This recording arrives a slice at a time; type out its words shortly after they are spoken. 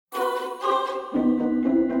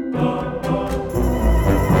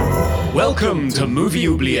Welcome to Movie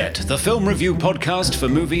Oubliette, the film review podcast for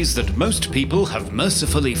movies that most people have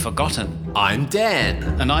mercifully forgotten. I'm Dan.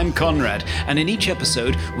 And I'm Conrad, and in each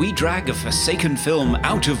episode, we drag a forsaken film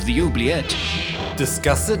out of the oubliette.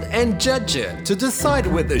 Discuss it and judge it to decide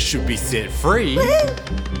whether it should be set free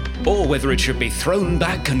or whether it should be thrown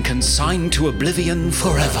back and consigned to oblivion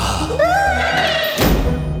forever.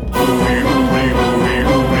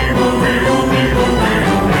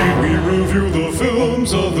 We review the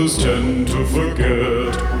films others tend to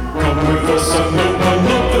forget. Come with us and open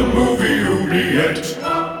up the movie oubliette.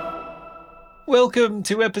 Welcome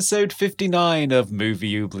to episode 59 of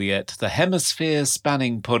Movie Oubliette, the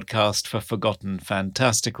hemisphere-spanning podcast for forgotten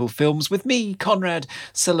fantastical films, with me, Conrad,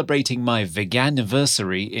 celebrating my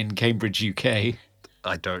veganiversary in Cambridge, UK.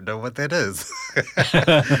 I don't know what that is.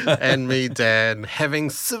 And me, Dan, having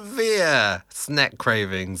severe snack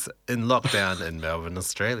cravings in lockdown in Melbourne,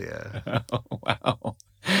 Australia. Oh, wow.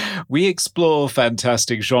 We explore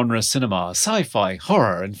fantastic genre cinema, sci-fi,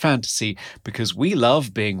 horror and fantasy because we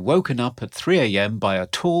love being woken up at 3 a.m. by a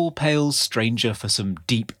tall, pale stranger for some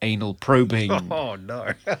deep anal probing. Oh,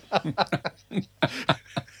 no.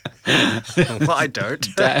 Well, I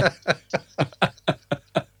don't. Dan.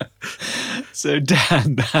 So,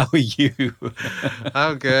 Dan, how are you?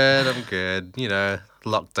 I'm good. You know,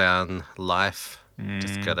 lockdown life.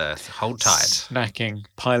 Just gotta hold tight. Snacking,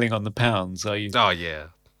 piling on the pounds, are you? Oh, yeah.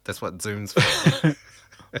 That's what Zoom's for.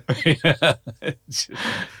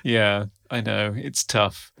 Yeah, I know. It's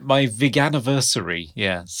tough. My veganiversary,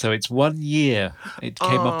 yeah. So it's 1 year. It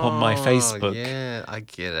came up on my Facebook. Yeah, I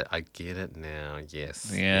get it now.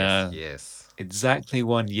 Yes. Yeah. Yes. Exactly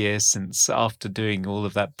 1 year since, after doing all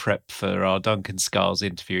of that prep for our Duncan Skiles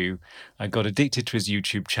interview, I got addicted to his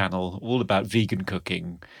YouTube channel, all about vegan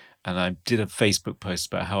cooking. And I did a Facebook post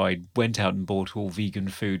about how I went out and bought all vegan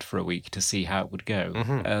food for a week to see how it would go.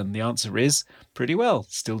 Mm-hmm. And the answer is pretty well.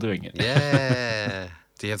 Still doing it. Yeah.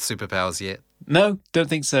 Do you have superpowers yet? No, don't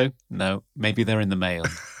think so. No, maybe they're in the mail.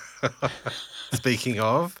 Speaking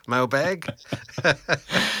of mailbag.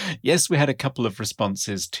 Yes, we had a couple of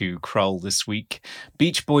responses to Krull this week.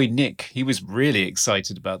 Beach Boy Nick, he was really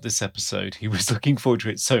excited about this episode. He was looking forward to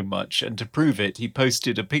it so much, and to prove it, he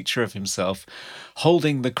posted a picture of himself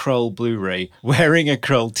holding the Krull Blu-ray, wearing a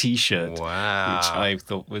Krull t-shirt. Wow. Which I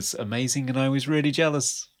thought was amazing, and I was really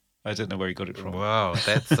jealous. I don't know where he got it from. Wow,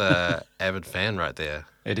 that's an avid fan right there.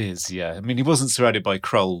 It is, yeah. I mean, he wasn't surrounded by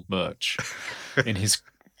Krull merch in his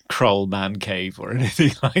Krull man cave or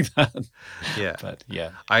anything like that. Yeah. But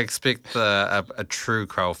yeah. I expect a true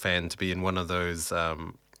Krull fan to be in one of those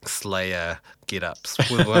Slayer get-ups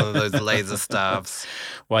with one of those laser staffs.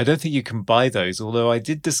 Well, I don't think you can buy those, although I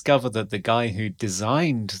did discover that the guy who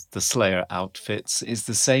designed the Slayer outfits is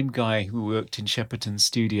the same guy who worked in Shepperton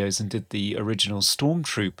Studios and did the original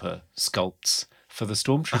Stormtrooper sculpts for the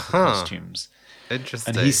Stormtrooper costumes.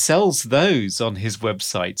 Interesting. And he sells those on his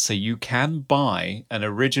website, so you can buy an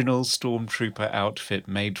original Stormtrooper outfit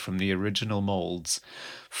made from the original molds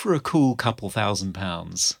for a cool couple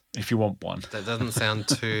 £1,000 if you want one. That doesn't sound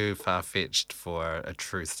too far-fetched for a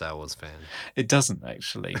true Star Wars fan. It doesn't,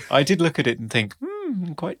 actually. I did look at it and think,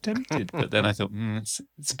 I'm quite tempted. But then I thought, it's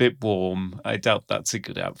a bit warm. I doubt that's a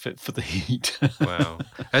good outfit for the heat. Wow.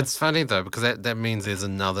 It's funny, though, because that means there's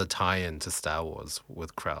another tie-in to Star Wars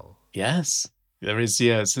with Krull. Yes. There is,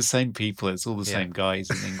 yeah, it's the same people. It's all the same guys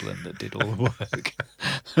in England that did all the work.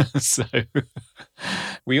 So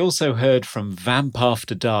we also heard from Vamp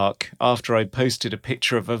After Dark after I posted a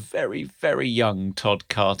picture of a very, very young Todd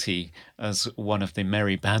Carty as one of the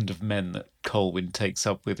merry band of men that Colwyn takes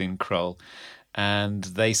up with in Krull. And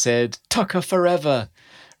they said, Tucker forever,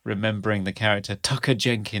 remembering the character Tucker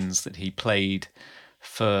Jenkins that he played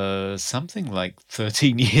for something like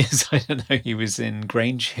 13 years. I don't know. He was in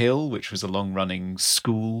Grange Hill, which was a long-running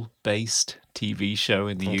school-based TV show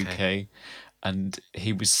in the UK. And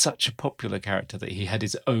he was such a popular character that he had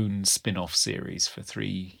his own spin-off series for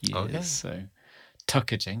 3 years. Okay. So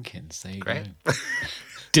Tucker Jenkins, there you go.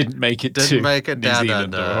 Didn't make it to New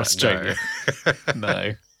Zealand or Australia.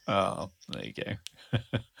 No. Oh, there you go.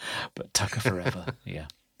 But Tucker forever, yeah.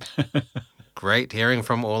 Great hearing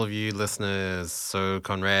from all of you listeners. So,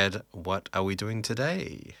 Conrad, what are we doing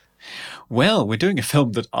today? Well, we're doing a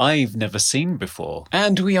film that I've never seen before,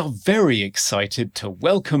 and we are very excited to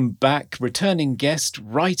welcome back returning guest,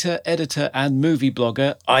 writer, editor, and movie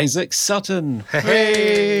blogger, Isaac Sutton.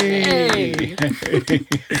 Hey!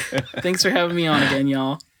 Thanks for having me on again,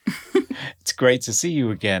 y'all. It's great to see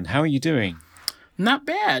you again. How are you doing? Not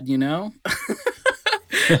bad, you know.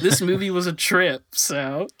 This movie was a trip,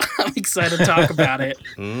 so I'm excited to talk about it.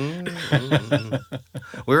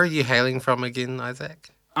 Where are you hailing from again,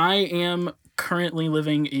 Isaac? I am currently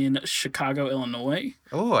living in Chicago, Illinois.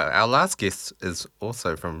 Oh, our last guest is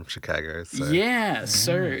also from Chicago. So. Yeah,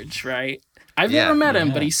 Serge, right? I've never met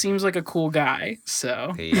him, but he seems like a cool guy.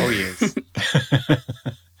 So He is.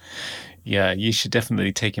 Yeah, you should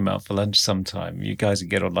definitely take him out for lunch sometime. You guys would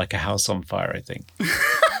get on like a house on fire, I think.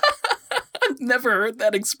 I've never heard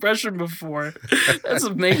that expression before. That's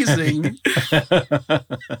amazing.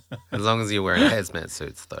 As long as you're wearing hazmat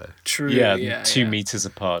suits, though. True. Yeah, 2 meters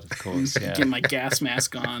apart, of course. Yeah. Get my gas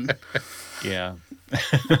mask on. Yeah.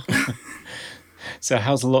 So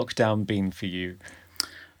how's lockdown been for you?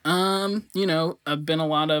 I've been a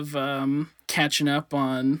lot of catching up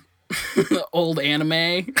on old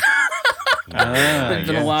anime. There's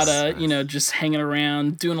been a lot of, just hanging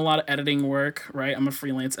around, doing a lot of editing work, right? I'm a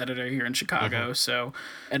freelance editor here in Chicago, so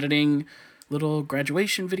editing little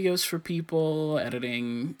graduation videos for people,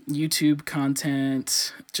 editing YouTube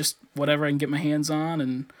content, just whatever I can get my hands on,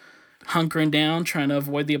 and hunkering down, trying to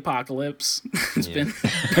avoid the apocalypse. It's been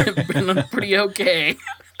pretty okay.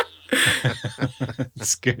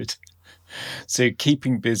 That's good. So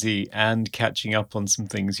keeping busy and catching up on some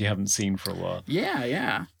things you haven't seen for a while.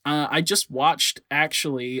 Yeah. I just watched,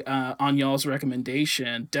 actually, on y'all's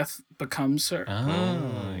recommendation, Death Becomes Her.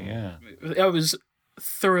 Oh, yeah. I was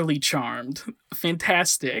thoroughly charmed.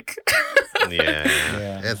 Fantastic.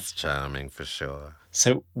 Yeah, it's charming for sure.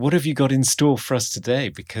 So what have you got in store for us today?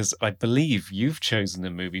 Because I believe you've chosen a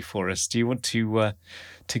movie for us. Do you want to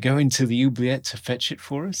go into the oubliette to fetch it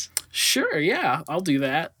for us? Sure, yeah, I'll do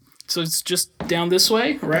that. So it's just down this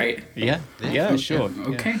way, right? Yeah, sure.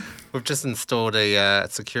 Okay. We've just installed a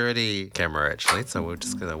security camera, actually, so we're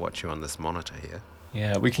just going to watch you on this monitor here.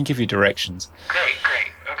 Yeah, we can give you directions. Great,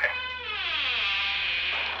 okay.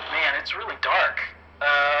 Man, it's really dark.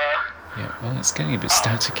 Yeah, well, it's getting a bit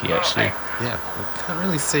staticky, actually. Yeah, we can't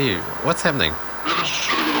really see you. What's happening?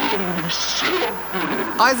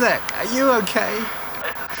 Isaac, are you okay?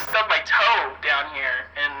 I stubbed my toe down here,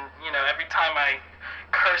 and, every time I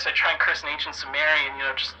curse, I try and curse in ancient Sumerian,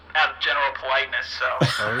 just out of general politeness, so.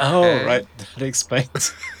 Oh, right, that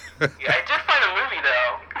explains. Yeah, I did find a movie,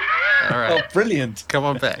 though. All right. Oh, brilliant. Come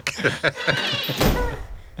on back.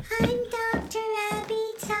 I'm Dr.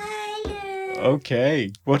 Abby Tyler.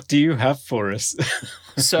 Okay, what do you have for us?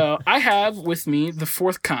 So I have with me The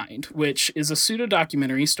Fourth Kind, which is a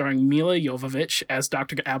pseudo-documentary starring Mila Jovovich as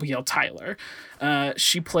Dr. Abigail Tyler.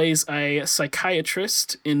 She plays a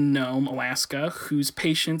psychiatrist in Nome, Alaska, whose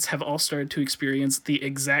patients have all started to experience the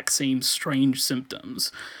exact same strange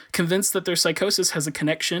symptoms. Convinced that their psychosis has a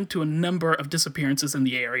connection to a number of disappearances in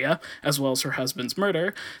the area, as well as her husband's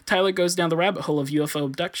murder, Tyler goes down the rabbit hole of UFO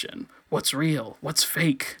abduction. What's real? What's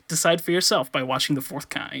fake? Decide for yourself by watching The Fourth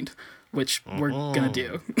Kind, which we're gonna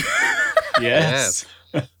do. Yes.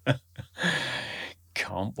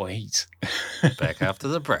 Can't wait. Back after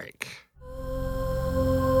the break.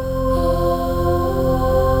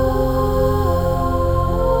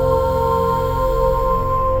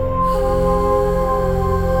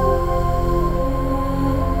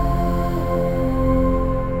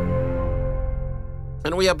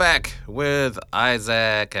 And we are back with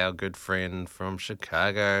Isaac, our good friend from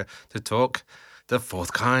Chicago, to talk The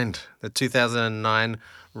Fourth Kind, the 2009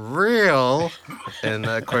 real, in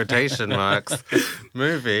quotation marks,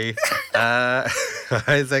 movie.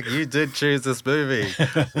 Isaac, you did choose this movie.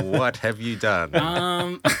 What have you done?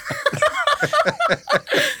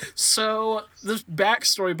 So the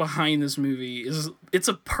backstory behind this movie is it's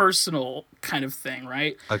a personal kind of thing,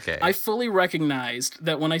 right? Okay. I fully recognized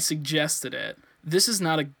that when I suggested it, this is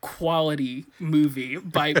not a quality movie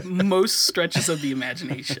by most stretches of the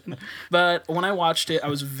imagination. But when I watched it, I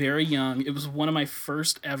was very young. It was one of my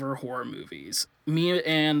first ever horror movies. Me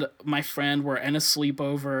and my friend were in a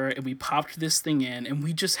sleepover, and we popped this thing in, and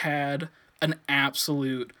we just had an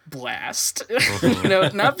absolute blast.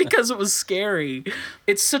 Not because it was scary.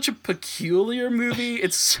 It's such a peculiar movie.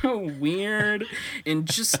 It's so weird and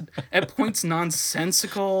just at points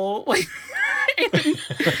nonsensical.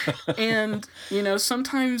 And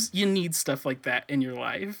sometimes you need stuff like that in your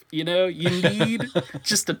life. You need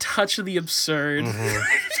just a touch of the absurd,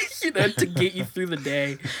 to get you through the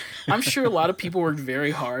day. I'm sure a lot of people worked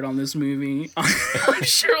very hard on this movie. I'm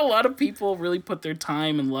sure a lot of people really put their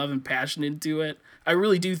time and love and passion into it. I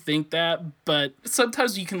really do think that, but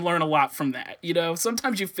sometimes you can learn a lot from that.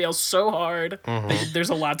 Sometimes you fail so hard that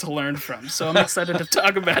there's a lot to learn from. So I'm excited to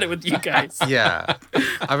talk about it with you guys. Yeah.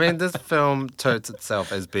 I mean, this film totes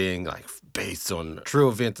itself as being like based on true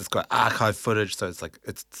events. It's got archive footage, so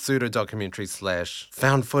it's pseudo-documentary /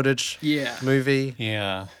 found footage movie.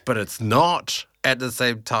 Yeah. But it's not at the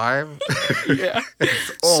same time. Yeah.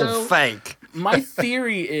 It's all fake. My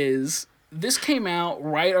theory is this came out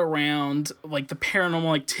right around like the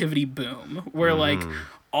Paranormal Activity boom, where like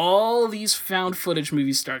all these found footage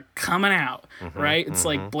movies start coming out, right? It's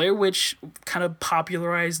like Blair Witch kind of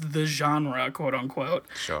popularized the genre, quote unquote.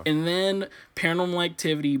 Sure. And then Paranormal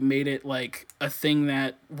Activity made it like a thing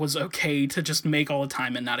that was okay to just make all the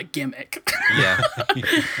time and not a gimmick. Yeah.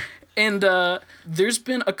 And there's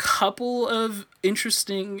been a couple of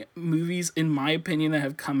interesting movies, in my opinion, that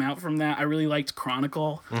have come out from that. I really liked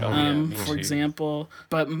Chronicle, me for too. example.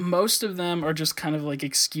 But most of them are just kind of like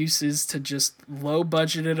excuses to just low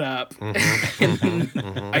budget it up. And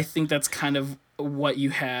I think that's kind of what you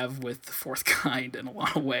have with The Fourth Kind in a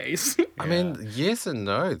lot of ways. I mean, yes and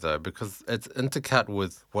no, though, because it's intercut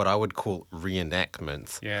with what I would call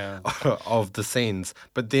reenactments Yeah. of the scenes,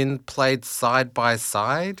 but then played side by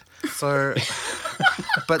side. So,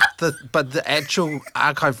 but the actual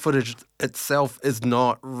archive footage itself is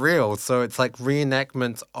not real. So it's like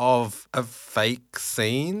reenactments of a fake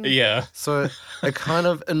scene. Yeah. So it kind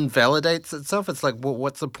of invalidates itself. It's like, well,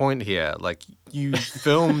 what's the point here? Like, you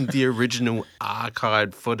filmed the original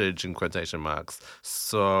archived footage in quotation marks.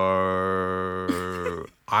 So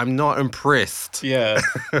I'm not impressed Yeah.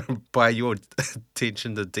 by your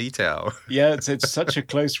attention to detail. Yeah, it's such a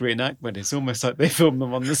close reenactment. It's almost like they filmed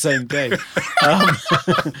them on the same day.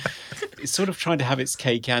 It's sort of trying to have its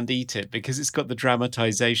cake and eat it because it's got the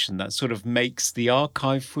dramatization that sort of makes the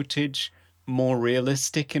archive footage more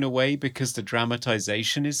realistic in a way because the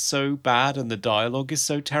dramatization is so bad and the dialogue is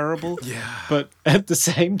so terrible. Yeah. But at the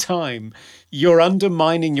same time, you're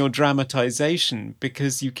undermining your dramatization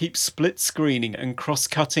because you keep split screening and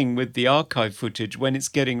cross-cutting with the archive footage when it's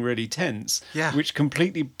getting really tense, Yeah. which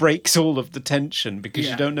completely breaks all of the tension because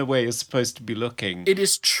Yeah. you don't know where you're supposed to be looking. It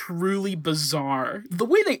is truly bizarre. The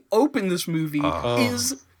way they open this movie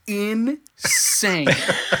is insane.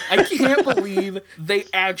 I can't believe they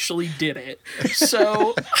actually did it.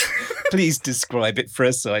 So Please describe it for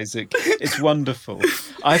us, Isaac. It's wonderful.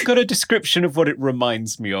 I've got a description of what it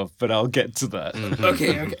reminds me of, but I'll get to that.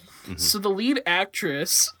 okay. So the lead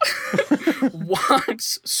actress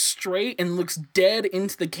walks straight and looks dead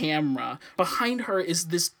into the camera. Behind her is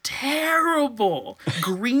this terrible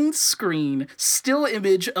green screen still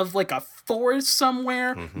image of like a forest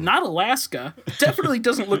somewhere, not Alaska. Definitely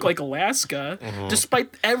doesn't look like Alaska,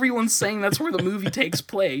 despite everyone saying that's where the movie takes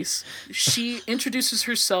place. She introduces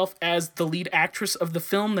herself as the lead actress of the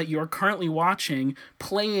film that you are currently watching,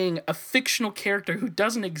 playing a fictional character who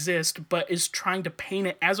doesn't exist but is trying to paint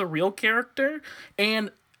it as a real character.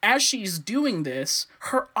 And as she's doing this,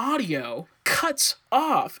 her audio cuts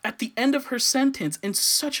off at the end of her sentence in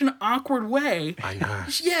such an awkward way. I know.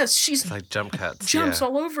 Yes, she's It's like jump cuts. jumps yeah.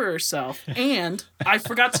 all over herself. And I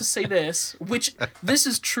forgot to say this, which this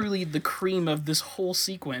is truly the cream of this whole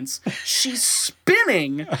sequence. She's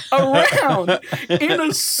spinning around in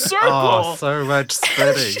a circle. Oh, so much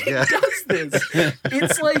spinning. She Yeah. does this.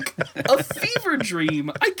 It's like a fever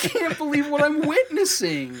dream. I can't believe what I'm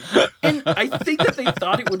witnessing. And I think that they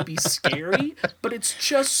thought it would be scary, but it's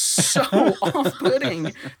just so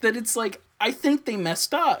off-putting that it's like, I think they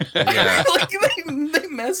messed up. Yeah. Like they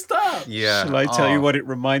messed up. Yeah. Shall I tell Oh. you what it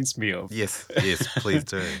reminds me of? Yes, please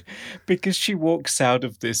do. Because she walks out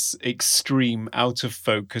of this extreme out of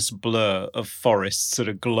focus blur of forest sort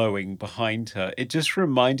of glowing behind her. It just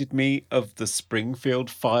reminded me of the Springfield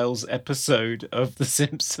Files episode of The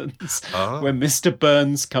Simpsons where Mr.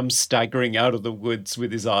 Burns comes staggering out of the woods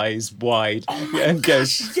with his eyes wide and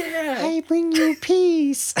goes, Yeah. I bring you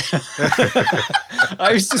peace.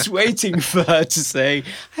 I was just waiting for her to say,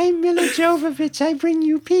 hey, Mila Jovovich, I bring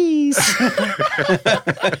you peace.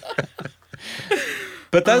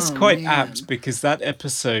 But that's quite apt because that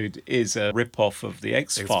episode is a rip-off of the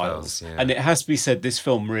X-Files. X-Files, yeah. And it has to be said, this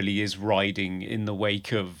film really is riding in the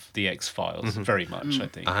wake of the X-Files very much, I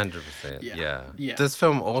think. 100%. Yeah. Yeah. This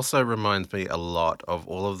film also reminds me a lot of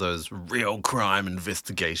all of those real crime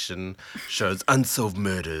investigation shows, Unsolved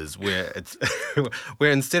Murders, where it's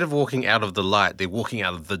where instead of walking out of the light, they're walking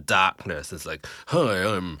out of the darkness. It's like, hi,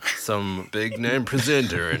 I'm some big name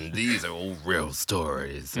presenter, and these are all real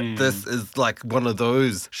stories. This is like one of those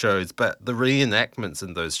shows, but the reenactments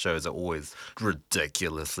in those shows are always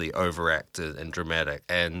ridiculously overacted and dramatic.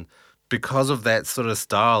 And because of that sort of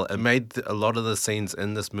style, it made a lot of the scenes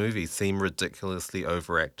in this movie seem ridiculously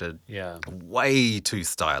overacted. Yeah. Way too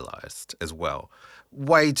stylized as well.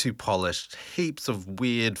 Way too polished. Heaps of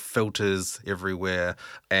weird filters everywhere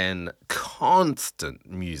and constant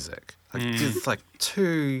music. Like, there's like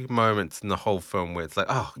 2 moments in the whole film where it's like,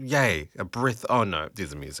 oh, yay, a breath. Oh, no,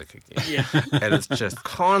 there's a music again. Yeah. And it's just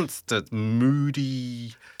constant,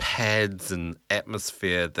 moody pads and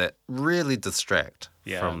atmosphere that really distract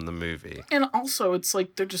Yeah. from the movie. And also, it's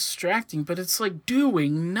like they're distracting, but it's like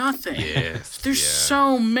doing nothing. Yes, There's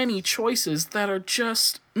so many choices that are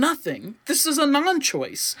just nothing. This is a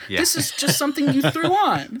non-choice. Yeah. This is just something you threw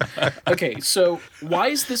on. Okay, so why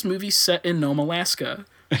is this movie set in Nome, Alaska?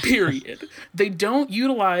 Period. They don't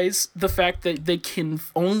utilize the fact that they can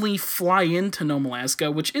only fly into Nome, Alaska,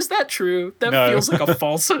 which is that true? That No. feels like a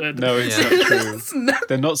falsehood. No, it's Yeah. not true. It's not-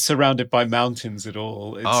 They're not surrounded by mountains at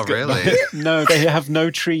all. It's Oh, got- really? No, they have no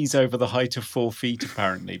trees over the height of 4 feet,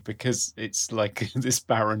 apparently, because it's like this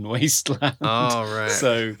barren wasteland. Oh, right.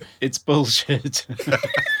 So it's bullshit.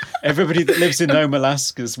 Everybody that lives in Nome,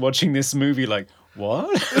 Alaska is watching this movie like, what?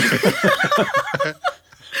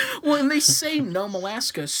 Well, and they say Nome,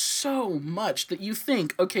 Alaska so much that you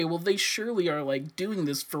think, okay, well, they surely are like doing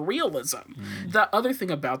this for realism. The other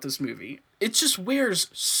thing about this movie, it just wears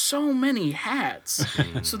so many hats.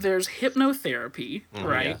 So there's hypnotherapy,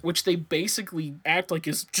 right? yeah. Which they basically act like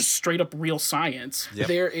is just straight up real science. Yep.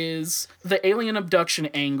 There is the alien abduction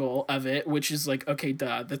angle of it, which is like, okay,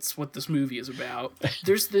 duh, that's what this movie is about.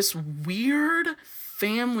 There's this weird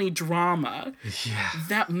family drama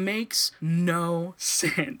that makes no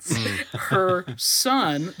sense. Her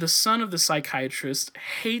son, the son of the psychiatrist,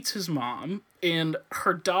 hates his mom, and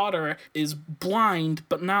her daughter is blind,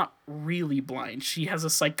 but not really blind. She has a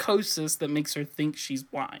psychosis that makes her think she's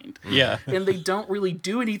blind. Yeah. And they don't really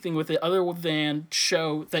do anything with it other than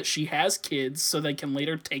show that she has kids so they can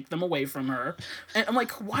later take them away from her. And I'm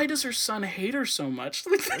like, why does her son hate her so much?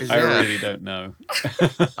 I Yeah. really don't know.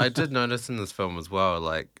 I did notice in this film as well,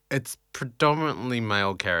 like, it's predominantly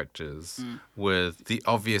male characters, with the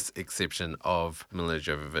obvious exception of Mila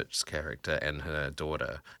Jovovich's character and her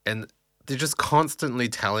daughter. And they're just constantly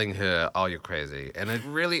telling her, oh, you're crazy. And it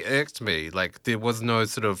really irked me. Like, there was no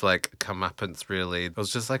sort of, like, comeuppance, really. It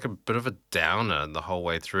was just, like, a bit of a downer the whole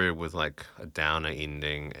way through, with, like, a downer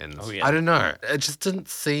ending. And Oh, yeah. I don't know. It just didn't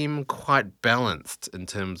seem quite balanced in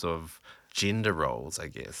terms of gender roles, I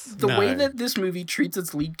guess. The way No. that this movie treats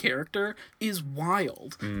its lead character is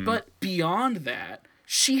wild. But beyond that,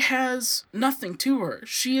 she has nothing to her.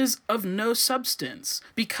 She is of no substance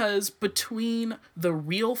because between the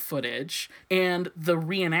real footage and the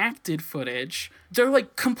reenacted footage, they're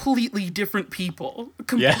like completely different people.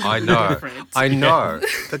 Completely I know. different. I know.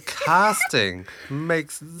 The casting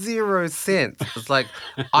makes zero sense. It's like,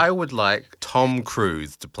 I would like Tom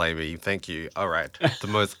Cruise to play me. Thank you. All right. The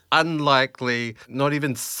most unlikely, not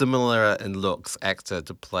even similar in looks actor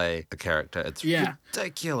to play a character. It's Yeah.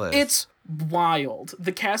 ridiculous. It's wild.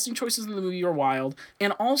 The casting choices in the movie are wild,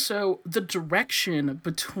 and also the direction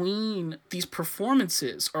between these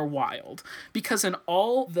performances are wild because in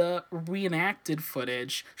all the reenacted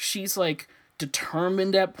footage, she's like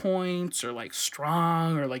determined at points or like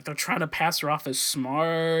strong or like they're trying to pass her off as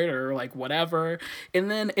smart or like whatever.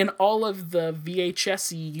 And then in all of the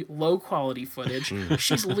VHS-y low quality footage,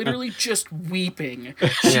 she's literally just weeping.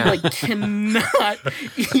 She Yeah. like cannot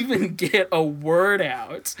even get a word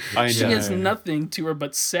out. I She has know. nothing to her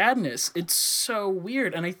but sadness. It's so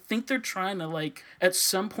weird. And I think they're trying to like at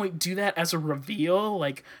some point do that as a reveal,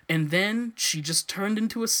 like, and then she just turned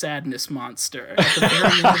into a sadness monster at the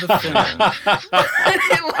very end of the film.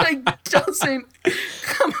 It like doesn't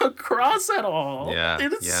come across at all. Yeah,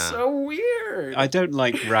 It's yeah. so weird. I don't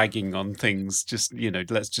like ragging on things, just,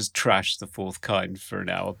 let's just trash the fourth kind for an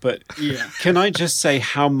hour. But Yeah. can I just say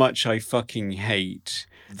how much I fucking hate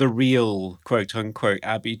the real, quote unquote,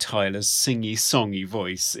 Abby Tyler's singy songy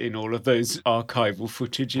voice in all of those archival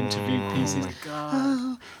footage interview pieces?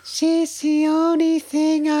 God. She's the only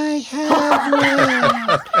thing I have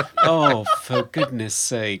left. Oh, for goodness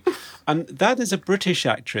sake. And that is a British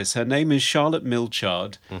actress. Her name is Charlotte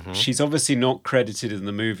Milchard. She's obviously not credited in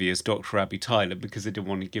the movie as Dr. Abby Tyler because they didn't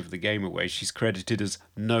want to give the game away. She's credited as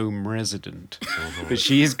Gnome Resident. But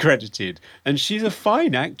she is credited. And she's a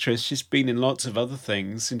fine actress. She's been in lots of other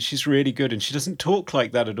things and she's really good. And she doesn't talk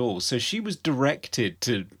like that at all. So she was directed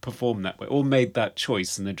to perform that way or made that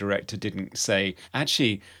choice. And the director didn't say,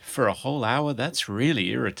 actually, for a whole hour, that's really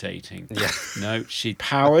irritating. Yeah. No, she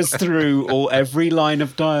powers through every line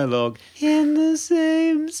of dialogue in the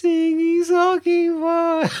same singing, soggy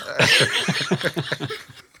voice.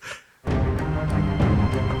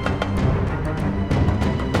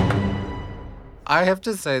 I have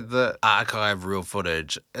to say the archive real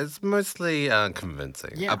footage is mostly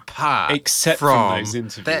convincing. Yeah. Apart Except from from those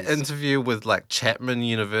interviews. that interview with like Chapman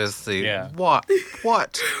University. Yeah. What?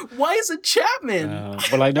 Why is it Chapman?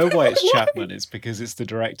 Well, I know why it's Chapman. It's because it's the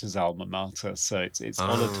director's alma mater. So it's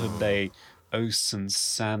Olatunde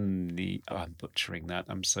Osunsani. Oh, I'm butchering that.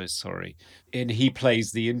 I'm so sorry. And he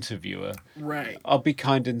plays the interviewer. Right. I'll be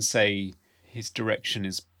kind and say his direction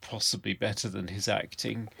is possibly better than his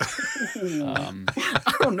acting. I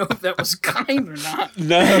don't know if that was kind or not.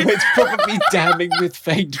 No, it's probably damning with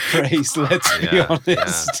faint praise, let's be Yeah,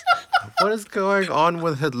 honest. What is going on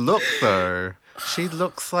with her look, though? She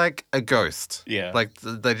looks like a ghost. Yeah. Like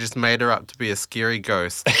they just made her up to be a scary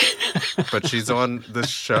ghost. But she's on this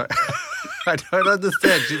show. I don't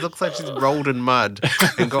understand. She looks like she's rolled in mud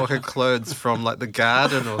and got her clothes from like the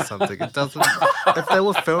garden or something. It doesn't. If they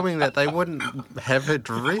were filming that, they wouldn't have her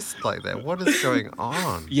dressed like that. What is going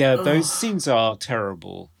on? Yeah, those scenes are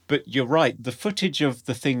terrible. But you're right, the footage of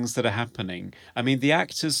the things that are happening, I mean, the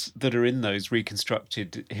actors that are in those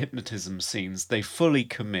reconstructed hypnotism scenes, they fully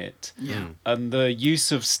commit. Yeah. And the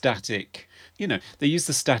use of static, they use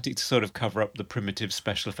the static to sort of cover up the primitive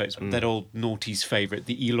special effects. That old Naughty's favourite,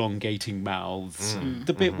 the elongating mouths.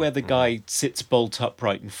 The bit where the guy sits bolt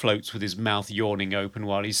upright and floats with his mouth yawning open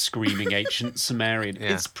while he's screaming ancient Sumerian.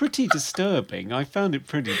 Yeah. It's pretty disturbing. I found it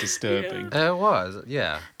pretty disturbing. It was,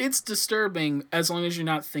 yeah. It's disturbing as long as you're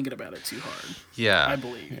not thinking about it too hard, Yeah. I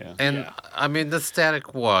believe. Yeah. And Yeah. I mean, the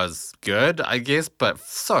static was good, I guess, but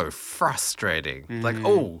so frustrating. Like,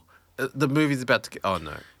 oh, the movie's about to get. Oh,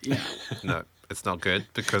 no. Yeah. No, it's not good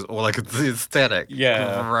because all I could see is static.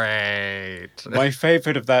 Yeah. Great. My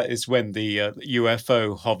favourite of that is when the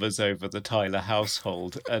UFO hovers over the Tyler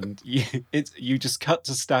household, and you just cut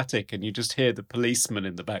to static, and you just hear the policeman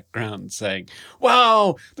in the background saying,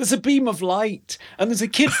 "Wow, there's a beam of light, and there's a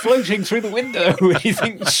kid floating through the window." And you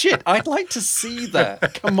think, "Shit, I'd like to see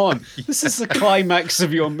that. Come on, this is the climax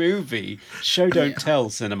of your movie. Show don't tell,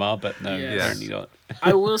 cinema." But no, Yes. apparently not.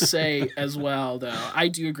 I will say as well, though, I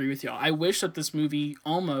do agree with y'all. I wish that this movie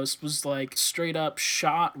almost was like straight up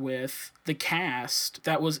shot with the cast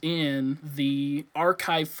that was in the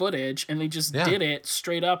archive footage, and they just Yeah. did it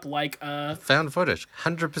straight up like a Found footage.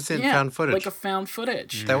 100% found footage. like a found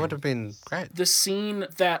footage. That would have been great. The scene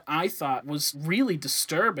that I thought was really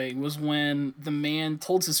disturbing was when the man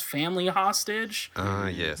holds his family hostage.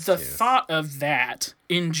 Yes. The yes. thought of that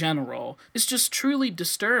in general is just truly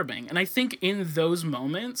disturbing. And I think in those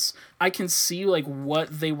moments, I can see like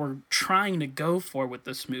what they were trying to go for with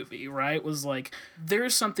this movie, right? Was like,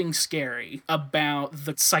 there's something scary about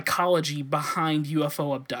the psychology behind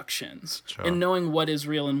UFO abductions and knowing what is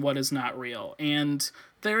real and what is not real. And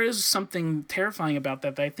there is something terrifying about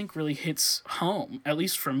that I think really hits home, at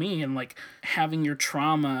least for me, and like having your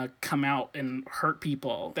trauma come out and hurt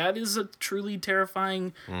people. That is a truly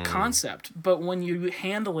terrifying concept. But when you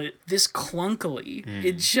handle it this clunkily,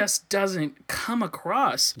 it just doesn't come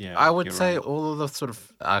across. Yeah, I would you're say right. all of the sort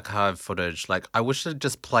of archive footage, like, I wish it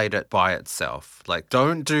just played it by itself. Like,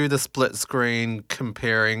 don't do the split screen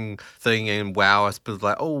comparing thing and wow, it's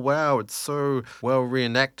like, oh wow, it's so well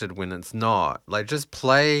reenacted when it's not. Like, just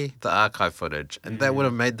play the archive footage, and that would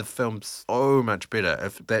have made the film so much better.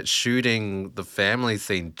 If that shooting the family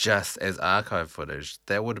scene just as archive footage,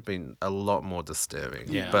 that would have been a lot more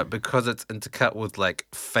disturbing. Yeah. But because it's intercut with like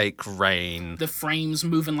fake rain, The frames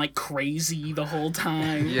moving like crazy the whole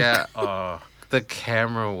time. yeah, oh, the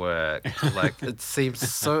camera work, like, it seems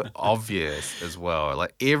so obvious as well.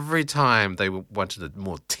 Like, every time they wanted a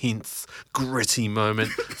more tense, gritty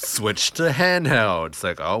moment, switch to handheld. It's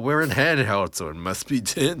like, oh, we're in handheld, so it must be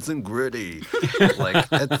tense and gritty. Like,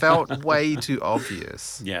 it felt way too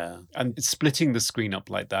obvious. Yeah, and splitting the screen up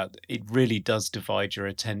like that, it really does divide your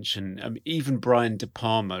attention. Even Brian De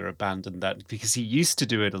Palma abandoned that because he used to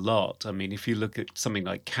do it a lot. I mean, if you look at something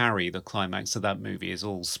like Carrie, the climax of that movie is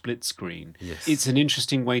all split screen. Yes. It's an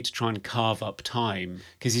interesting way to try and carve up time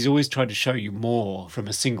because he's always tried to show you more from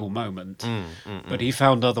a single moment. But he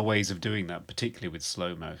found other ways of doing that, particularly with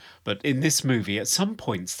slow-mo. But in this movie, at some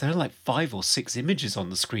points, there are like 5 or 6 images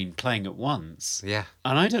on the screen playing at once. Yeah.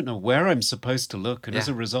 And I don't know where I'm supposed to look. And as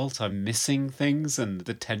Yeah. a result, I'm missing things and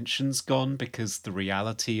the tension's gone because the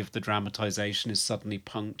reality of the dramatization is suddenly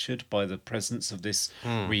punctured by the presence of this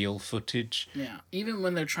real footage. Yeah. Even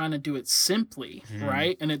when they're trying to do it simply,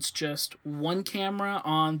 right? And it's just one camera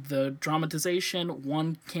on the dramatization,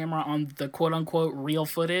 one camera on the quote unquote real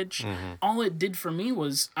footage. All it did for me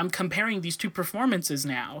was I'm comparing these two performances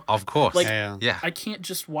now. Of course. Like, yeah. I can't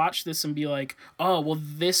just watch this and be like, oh, well,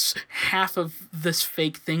 this half of this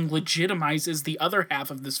fake thing legitimizes the other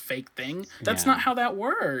half of this fake thing. That's Yeah. not how that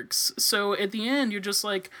works. So at the end, you're just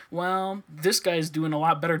like, well, this guy's doing a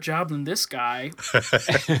lot better job than this guy.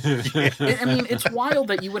 I mean, it's wild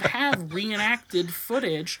that you would have reenacted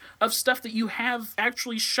footage of stuff that you you have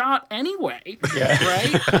actually shot anyway,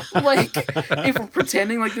 right? Like, if we're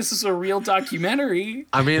pretending like this is a real documentary.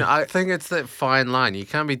 I mean, I think it's that fine line. You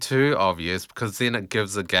can't be too obvious because then it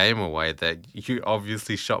gives the game away that you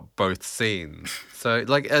obviously shot both scenes. So,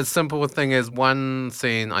 like, a simple thing as one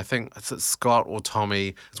scene, I think it's Scott or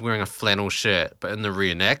Tommy is wearing a flannel shirt, but in the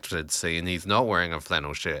reenacted scene, he's not wearing a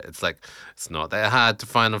flannel shirt. It's like, it's not that hard to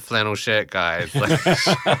find a flannel shirt, guys. Like,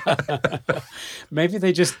 Maybe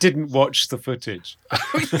they just didn't watch the footage.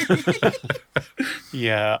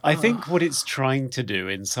 Yeah, I think what it's trying to do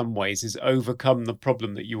in some ways is overcome the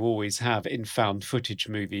problem that you always have in found footage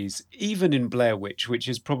movies, even in Blair Witch, which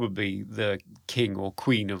is probably the king or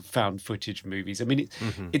queen of found footage movies. I mean,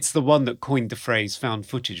 it's the one that coined the phrase found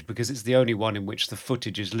footage because it's the only one in which the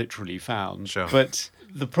footage is literally found. Sure. But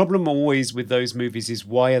the problem always with those movies is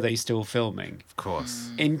why are they still filming? of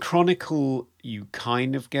course. In Chronicle, you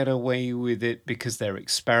kind of get away with it because they're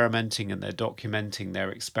experimenting and they're documenting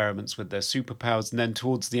their experiments with their superpowers. And then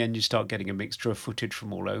towards the end, you start getting a mixture of footage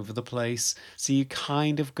from all over the place. So you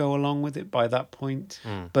kind of go along with it by that point.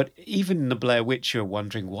 But even in the Blair Witch, you're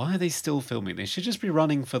wondering, why are they still filming? They should just be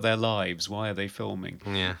running for their lives. Why are they filming?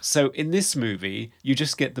 Yeah. So in this movie, you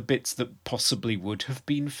just get the bits that possibly would have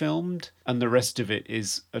been filmed, and the rest of it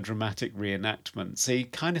is a dramatic reenactment. So you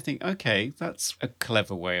kind of think, okay, that's a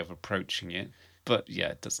clever way of approaching it. But yeah,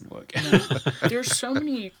 it doesn't work. There's so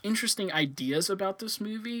many interesting ideas about this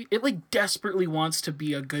movie. It like desperately wants to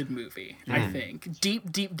be a good movie, I think.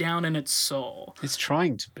 Deep down in its soul. It's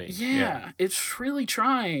trying to be. Yeah, it's really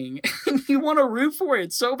trying. You want to root for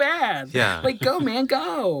it so bad. Yeah. Like, go, man,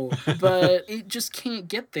 go. But it just can't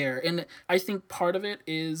get there. And I think part of it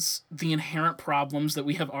is the inherent problems that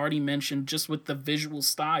we have already mentioned just with the visual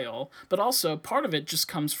style. But also, part of it just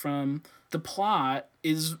comes from the plot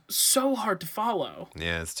is so hard to follow.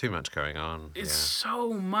 Yeah, there's too much going on. It's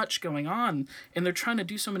so much going on. And they're trying to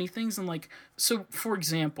do so many things. And like, so for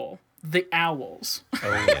example, the owls.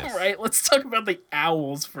 Oh, yes. Right? Let's talk about the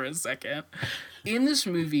owls for a second. In this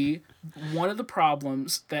movie, one of the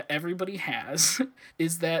problems that everybody has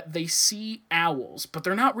is that they see owls, but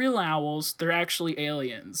they're not real owls. They're actually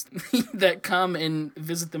aliens that come and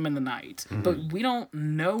visit them in the night. But we don't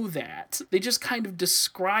know that. They just kind of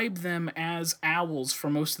describe them as owls for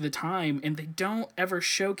most of the time, and they don't ever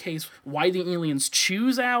showcase why the aliens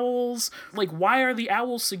choose owls. Like, why are the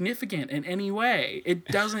owls significant in any way? It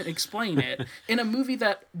doesn't explain it. In a movie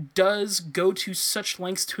that does go to such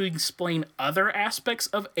lengths to explain other aspects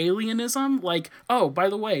of alienism, like, oh, by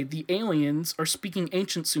the way, the aliens are speaking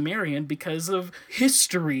ancient Sumerian because of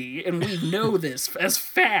history, and we know this as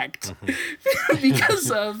fact because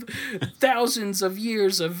of thousands of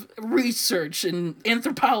years of research and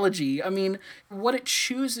anthropology. I mean, what it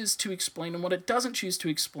chooses to explain and what it doesn't choose to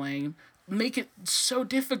explain make it so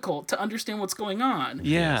difficult to understand what's going on.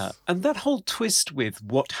 Yeah, and that whole twist with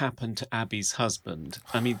what happened to Abby's husband.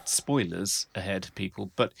 I mean, spoilers ahead,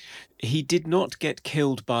 people, but he did not get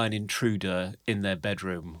killed by an intruder in their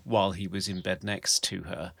bedroom while he was in bed next to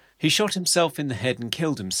her. He shot himself in the head and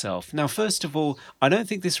killed himself. Now, first of all, I don't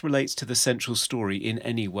think this relates to the central story in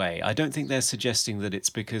any way. I don't think they're suggesting that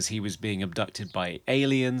it's because he was being abducted by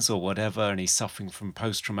aliens or whatever and he's suffering from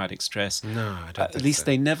post-traumatic stress. No, I don't At think least so.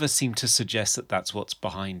 they never seem to suggest that that's what's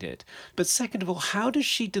behind it. But second of all, how does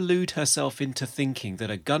she delude herself into thinking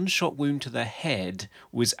that a gunshot wound to the head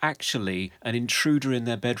was actually an intruder in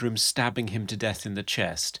their bedroom stabbing him to death in the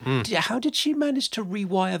chest? How did she manage to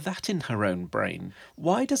rewire that in her own brain?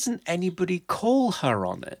 Why doesn't anybody call her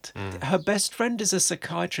on it? Her best friend is a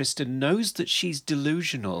psychiatrist and knows that she's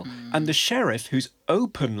delusional. And the sheriff, who's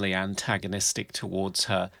openly antagonistic towards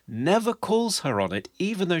her, never calls her on it,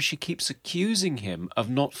 even though she keeps accusing him of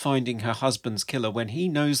not finding her husband's killer when he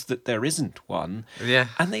knows that there isn't one. Yeah.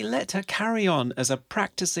 And they let her carry on as a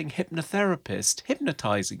practicing hypnotherapist,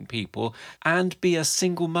 hypnotizing people, and be a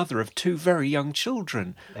single mother of two very young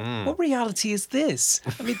children. What reality is this?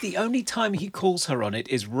 I mean, the only time he calls her on it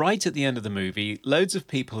is right at the end of the movie. Loads of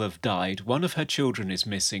people have died. One of her children is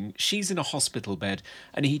missing. She's in a hospital bed,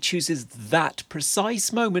 and he chooses that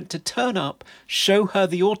precise moment to turn up, show her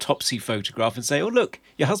the autopsy photograph, and say, "Oh, look,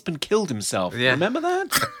 your husband killed himself." Yeah. Remember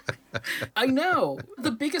that? I know.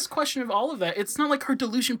 The biggest question of all of that, it's not like her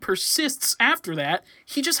delusion persists after that.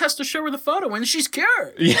 He just has to show her the photo and she's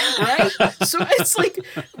cured. Right? So it's like,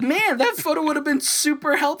 man, that photo would have been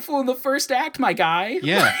super helpful in the first act, my guy.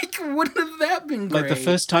 Yeah. Like, wouldn't have that been great? Like the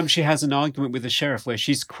first time she has an argument with the sheriff where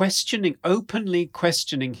she's openly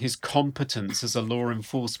questioning his competence as a law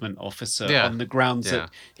enforcement officer Yeah. on the grounds Yeah. that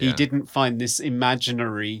he Yeah. didn't find this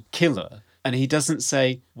imaginary killer. And he doesn't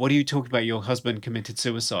say, what are you talking about? Your husband committed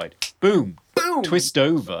suicide. Boom. Boom. Twist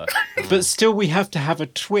over. But still we have to have a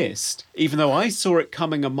twist, even though I saw it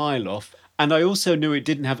coming a mile off. And I also knew it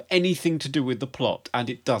didn't have anything to do with the plot, and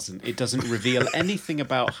it doesn't. It doesn't reveal anything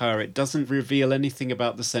about her. It doesn't reveal anything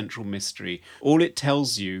about the central mystery. All it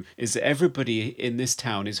tells you is that everybody in this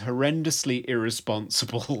town is horrendously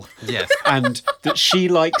irresponsible. Yes. And that she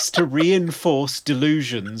likes to reinforce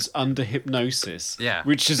delusions under hypnosis. Yeah.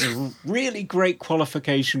 Which is a really great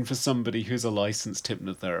qualification for somebody who's a licensed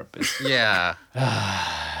hypnotherapist. Yeah.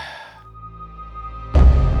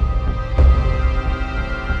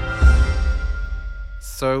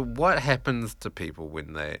 So what happens to people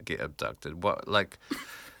when they get abducted?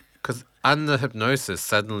 Because under hypnosis,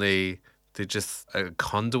 suddenly they're just a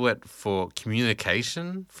conduit for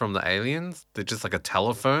communication from the aliens. They're just like a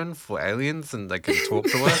telephone for aliens, and they can talk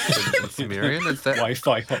to us in Sumerian. Is that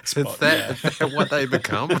Wi-Fi hotspot. is that what they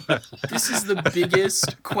become? This is the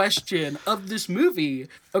biggest question of this movie.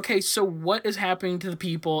 Okay, so what is happening to the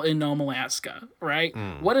people in Nome, Alaska, right?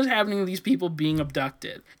 What is happening to these people being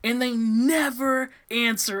abducted? And they never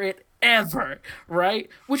answer it ever, right?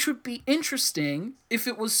 Which would be interesting if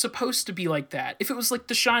it was supposed to be like that. If it was like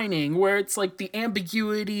The Shining, where it's like the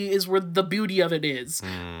ambiguity is where the beauty of it is.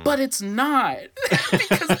 But it's not.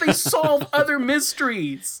 Because they solve other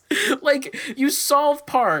mysteries. Like, you solve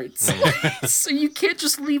parts. So you can't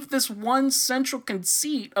just leave this one central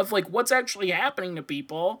conceit of like what's actually happening to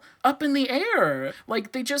people up in the air.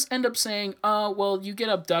 Like, they just end up saying, oh, well, you get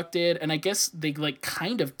abducted, and I guess they like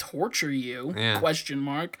kind of torture you, question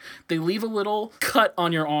mark. They leave a little cut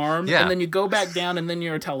on your arm, and then you go back down, and then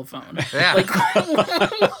you're a telephone. Yeah.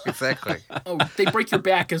 Like, Exactly. oh, they break your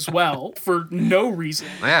back as well for no reason.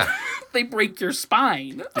 Yeah. They break your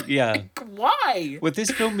spine. Yeah. Like, why? Well,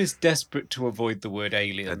 this film is desperate to avoid the word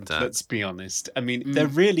alien, It does. let's be honest. I mean, they're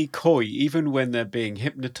really coy, even when they're being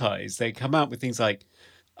hypnotized. They come out with things like,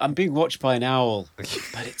 I'm being watched by an owl,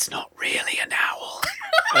 but it's not really an owl.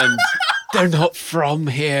 And they're not from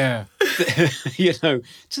here. You know,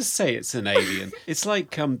 just say it's an alien. It's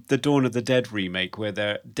like the Dawn of the Dead remake, where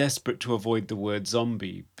they're desperate to avoid the word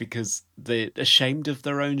zombie because they're ashamed of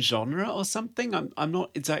their own genre or something. I'm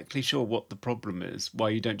not exactly sure what the problem is, why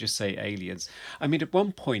you don't just say aliens. I mean, at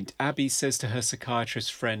one point, Abby says to her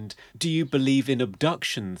psychiatrist friend, do you believe in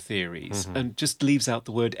abduction theories? And just leaves out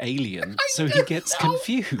the word alien, so he gets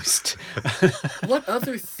confused. What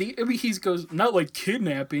other I mean, he goes, not like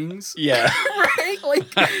kidnappings. Yeah. Right?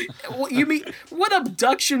 Like, what you mean, what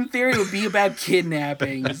abduction theory would be about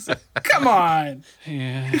kidnappings? Come on.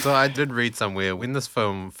 Yeah. So I did read somewhere when this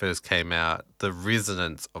film first came out, the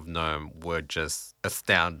residents of Nome were just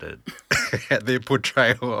astounded at their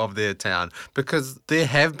portrayal of their town because there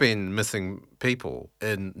have been missing people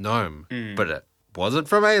in Nome, but it wasn't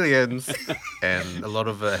from aliens. And a lot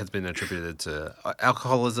of it has been attributed to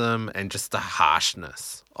alcoholism and just the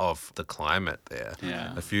harshness of the climate there.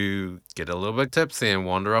 Yeah. If you get a little bit tipsy and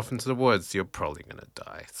wander off into the woods, you're probably going to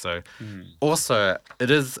die. So also, it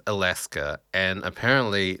is Alaska, and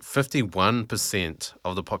apparently 51%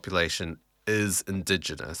 of the population is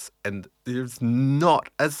indigenous, and there's not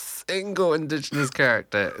a single indigenous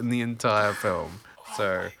character in the entire film.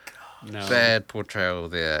 So No. bad portrayal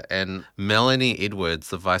there. And Melanie Edwards,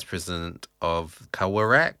 the vice president of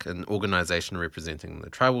Kawarak, an organization representing the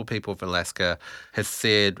tribal people of Alaska, has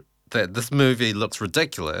said that this movie looks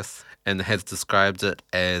ridiculous and has described it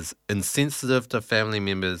as insensitive to family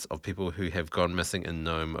members of people who have gone missing in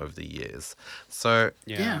Nome over the years. So,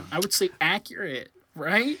 Yeah, I would say accurate,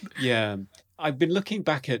 right? Yeah. I've been looking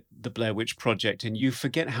back at the Blair Witch Project, and you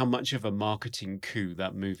forget how much of a marketing coup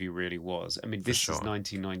that movie really was. I mean, this is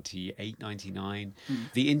 1998, 99.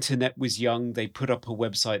 The internet was young. They put up a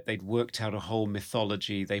website. They'd worked out a whole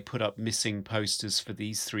mythology. They put up missing posters for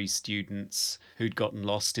these 3 students who'd gotten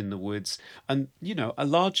lost in the woods. And, you know, a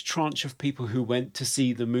large tranche of people who went to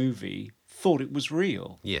see the movie thought it was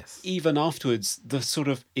real. yes. Even afterwards, the sort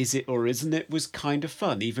of is it or isn't it was kind of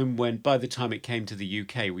fun. Even when by the time it came to the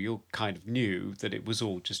UK, we all kind of knew that it was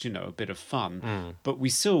all just, you know, a bit of fun. But we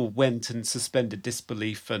still went and suspended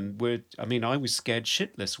disbelief, and I was scared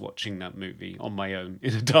shitless watching that movie on my own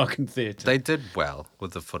in a darkened theatre. They did well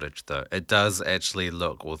with the footage, though. It does actually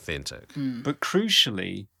look authentic. But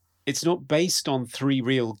crucially, it's not based on 3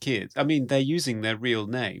 real kids. I mean, they're using their real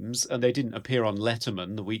names, and they didn't appear on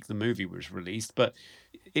Letterman the week the movie was released, but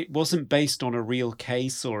it wasn't based on a real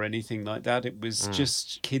case or anything like that. It was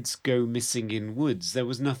just kids go missing in woods. There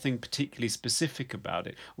was nothing particularly specific about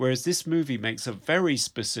it. Whereas this movie makes a very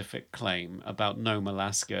specific claim about Nome,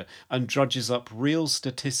 Alaska, and drudges up real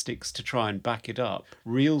statistics to try and back it up.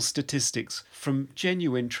 Real statistics from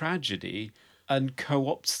genuine tragedy, and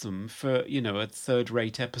co-opts them for, a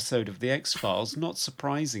third-rate episode of The X-Files. Not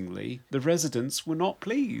surprisingly, the residents were not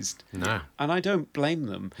pleased. No. And I don't blame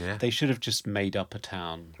them. Yeah. They should have just made up a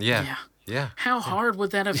town. Yeah. How hard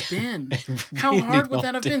would that have been? How Really hard would not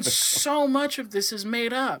that have been? difficult. So much of this is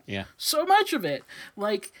made up. Yeah. So much of it.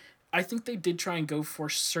 Like, I think they did try and go for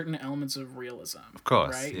certain elements of realism. Of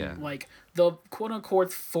course, right? yeah. Like the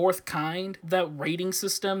quote-unquote fourth kind, that rating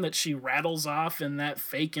system that she rattles off in that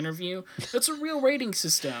fake interview, that's a real rating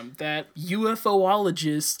system that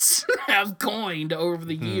UFOologists have coined over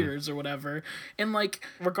the years or whatever. And like,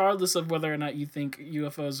 regardless of whether or not you think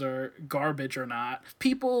UFOs are garbage or not,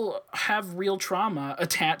 people have real trauma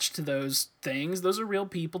attached to those things. Those are real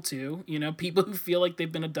people too. People who feel like they've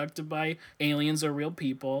been abducted by aliens are real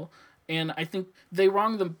people. And I think they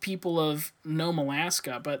wrong the people of Nome,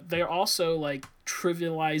 Alaska, but they're also like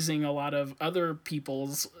trivializing a lot of other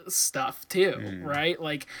people's stuff too, right?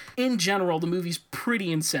 Like, in general, the movie's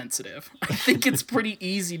pretty insensitive. I think it's pretty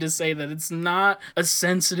easy to say that it's not a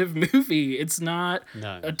sensitive movie. It's not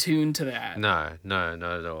attuned to that. No, not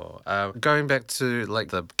at all. Going back to like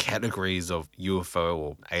the categories of UFO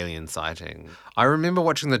or alien sighting, I remember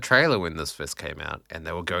watching the trailer when this first came out, and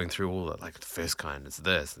they were going through all the, like, the first kind is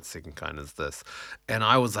this, the second kind is this, and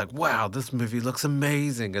I was like, wow, this movie looks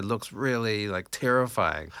amazing. It looks really like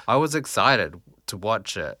terrifying. I was excited to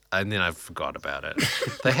watch it, and then I forgot about it.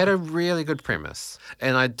 They had a really good premise,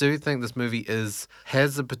 and I do think this movie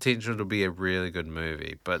has the potential to be a really good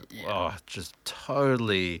movie, but just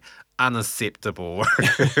totally unacceptable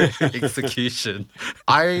execution.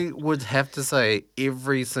 I would have to say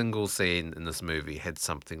every single scene in this movie had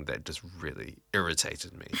something that just really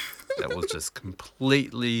irritated me. That was just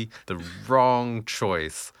completely the wrong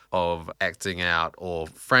choice of acting out or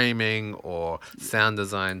framing or sound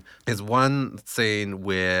design. There's one scene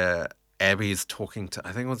where Abby's talking to,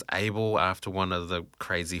 I think it was Abel, after one of the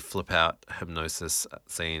crazy flip out hypnosis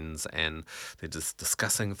scenes, and they're just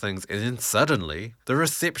discussing things, and then suddenly the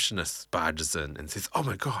receptionist barges in and says, oh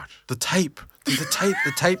my God, the tape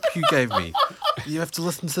you gave me. You have to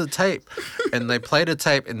listen to the tape. And they played a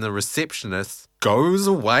tape, and the receptionist goes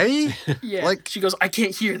away. Yeah, like, she goes, I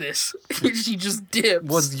can't hear this. She just dips.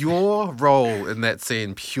 Was your role in that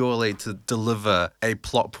scene purely to deliver a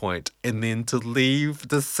plot point and then to leave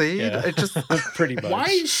the scene? Yeah. It just Pretty much. Why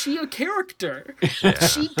is she a character?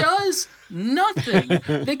 She does nothing.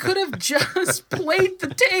 They could have just played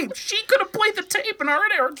the tape. She could have played the tape and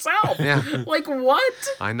heard it herself. Yeah. Like, what?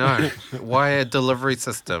 I know. Why a delivery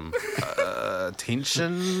system?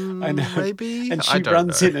 Tension, I know. maybe? And I she don't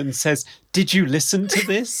runs know. in and says, did you listen to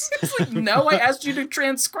this? It's like, no, I asked you to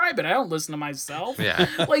transcribe it. I don't listen to myself. Yeah.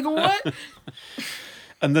 Like, what?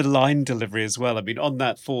 And the line delivery as well. I mean, on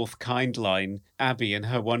that fourth kind line, Abby, in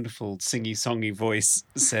her wonderful singy-songy voice,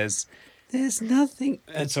 says, there's nothing...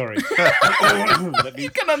 sorry. let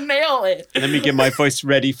You're gonna nail it. me get my voice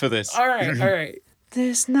ready for this. All right.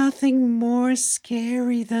 There's nothing more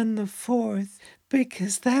scary than the fourth,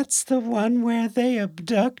 because that's the one where they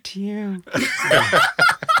abduct you.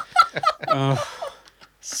 Oh,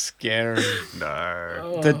 scary.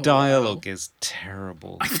 No. The dialogue is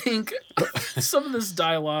terrible. I think some of this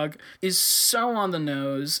dialogue is so on the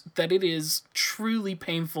nose that it is truly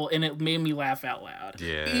painful, and it made me laugh out loud.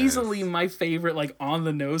 Yes. Easily my favorite, like, on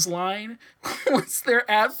the nose line was they're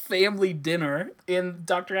at family dinner, and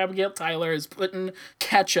Dr. Abigail Tyler is putting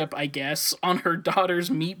ketchup, I guess, on her daughter's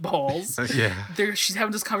meatballs. Yeah. She's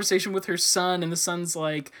having this conversation with her son, and the son's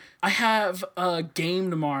like, I have a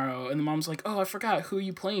game tomorrow. And the mom's like, oh, I forgot. Who are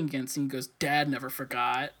you playing against? And he goes, Dad never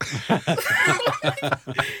forgot.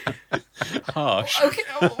 Harsh. Okay,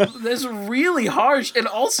 that's really harsh. And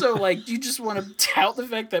also, like, you just want to tout the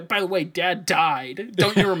fact that, by the way, Dad died.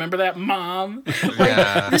 Don't you remember that, Mom? Like,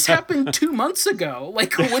 Yeah. this happened 2 months ago.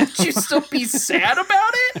 Like, wouldn't you still be sad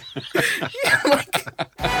about it? Yeah, like,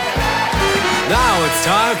 Now it's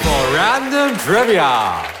time for Random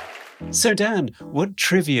Trivia. So, Dan, what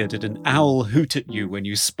trivia did an owl hoot at you when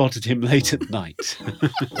you spotted him late at night?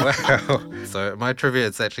 Well, so my trivia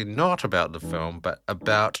is actually not about the film, but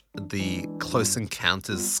about the Close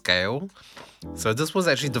Encounters scale. So this was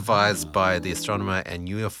actually devised by the astronomer and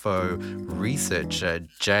UFO researcher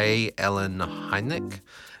J. Allen Hynek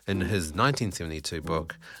in his 1972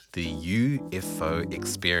 book, The UFO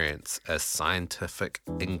Experience, a Scientific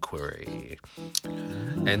Inquiry.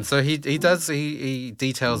 And so he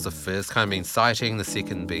details the first kind being sighting, the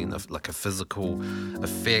second being like a physical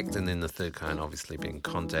effect, and then the third kind obviously being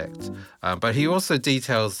contact. But he also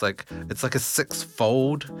details it's like a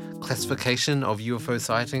 6-fold classification of UFO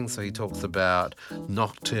sightings. So he talks about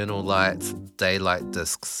nocturnal lights, daylight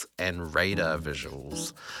discs, and radar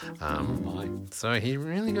visuals. So he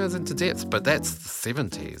really goes into depth, but that's the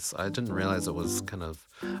 70s. I didn't realize it was kind of,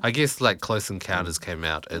 I guess Close Encounters came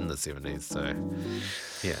out in the 70s, so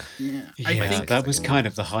yeah. I think that was kind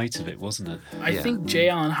of the height of it, wasn't it? I think J.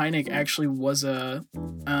 Allen Hynek actually was a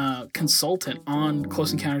consultant on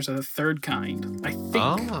Close Encounters of the Third Kind. I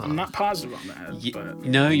think. I'm not positive on that. But...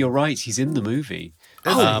 No, you're right. He's in the movie.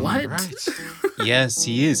 What? Right. Yes,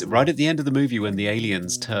 he is. Right at the end of the movie when the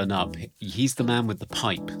aliens turn up, he's the man with the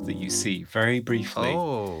pipe that you see very briefly.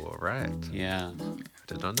 Oh, right. Yeah.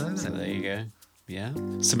 Did not know So that. there you go. Yeah.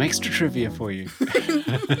 Some extra trivia for you.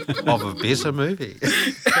 Of a better movie.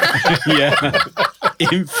 Yeah.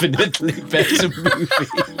 Infinitely better movie.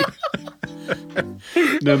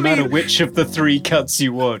 No matter which of the 3 cuts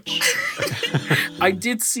you watch. I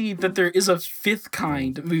did see that there is a Fifth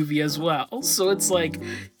Kind movie as well. So it's like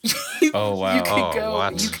Oh, wow.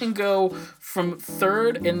 What? You can go from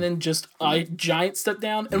third and then just a giant step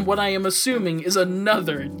down, and what I am assuming is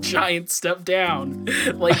another giant step down.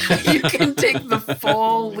 Like you can take the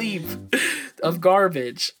full leap of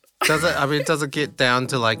garbage. Does it get down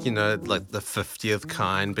to the 50th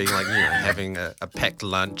kind being having a packed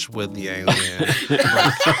lunch with the alien,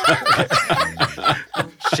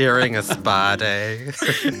 sharing a spa day?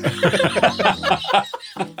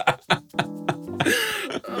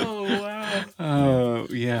 Oh wow. Oh,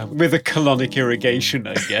 yeah. With a colonic irrigation,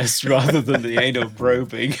 I guess, rather than the anal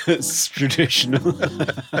probing as traditional.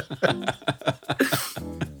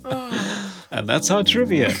 And that's our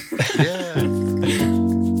trivia. Yeah.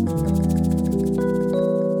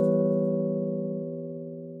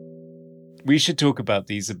 We should talk about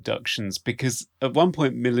these abductions because at one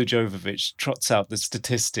point Mila Jovovich trots out the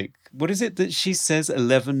statistic. What is it that she says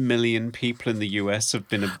 11 million people in the US have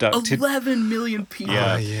been abducted? 11 million people.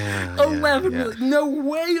 Yeah. Oh, yeah. 11 million. No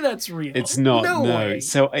way that's real. It's not, no. way.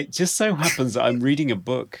 So it just so happens that I'm reading a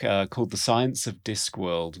book called The Science of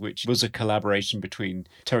Discworld, which was a collaboration between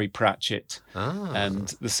Terry Pratchett and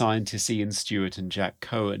the scientists Ian Stewart and Jack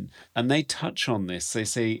Cohen. And they touch on this. They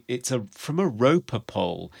say it's from a Roper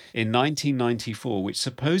poll in 1994, which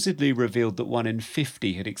supposedly revealed that 1 in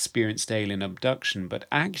 50 had experienced alien abduction, but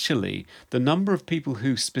actually the number of people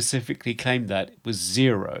who specifically claimed that was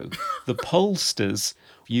 0. The pollsters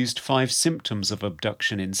used 5 symptoms of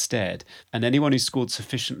abduction instead, and anyone who scored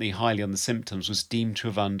sufficiently highly on the symptoms was deemed to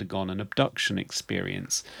have undergone an abduction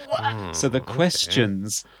experience. So the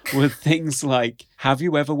questions were things like, have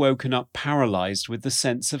you ever woken up paralyzed with the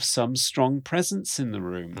sense of some strong presence in the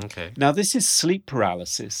room? Okay. Now, this is sleep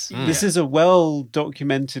paralysis. This is a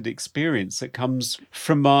well-documented experience that comes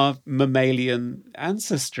from our mammalian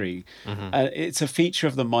ancestry. It's a feature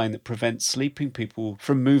of the mind that prevents sleeping people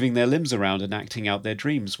from moving their limbs around and acting out their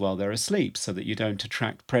dreams while they're asleep so that you don't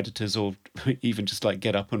attract predators or even just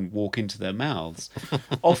get up and walk into their mouths.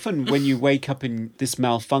 Often when you wake up and this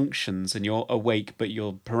malfunctions and you're awake but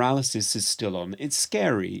your paralysis is still on, it's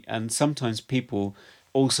scary, and sometimes people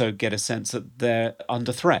also get a sense that they're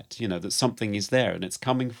under threat, that something is there and it's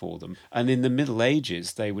coming for them. And in the Middle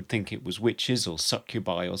Ages, they would think it was witches or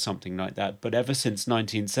succubi or something like that. But ever since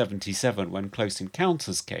 1977, when Close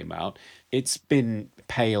Encounters came out, it's been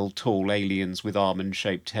pale, tall aliens with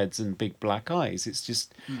almond-shaped heads and big black eyes. It's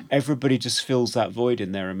just, everybody just fills that void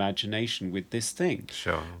in their imagination with this thing.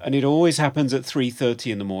 Sure. And it always happens at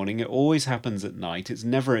 3:30 in the morning. It always happens at night. It's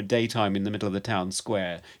never at daytime in the middle of the town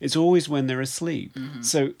square. It's always when they're asleep.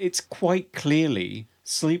 So it's quite clearly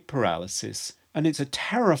sleep paralysis. And it's a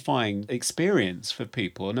terrifying experience for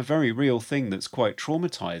people and a very real thing that's quite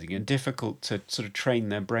traumatizing and difficult to sort of train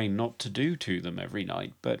their brain not to do to them every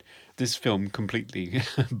night. But this film completely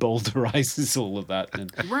bowdlerizes all of that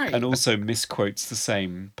and also misquotes the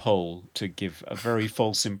same poll to give a very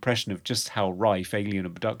false impression of just how rife alien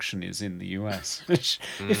abduction is in the US. Which,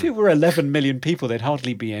 if it were 11 million people, there'd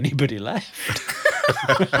hardly be anybody left.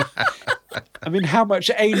 I mean, how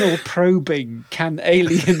much anal probing can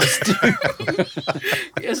aliens do?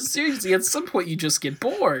 Yeah, seriously, at some point you just get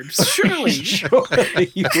bored. Surely.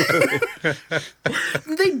 Surely you would.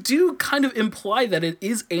 They do kind of imply that it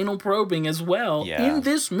is anal probing as well Yeah. in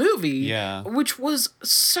this movie. Yeah. Which was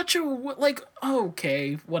such a, like,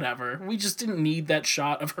 okay, whatever. We just didn't need that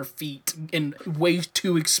shot of her feet in way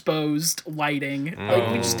too exposed lighting.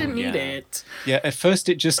 Like, we just didn't need yeah. it. Yeah, at first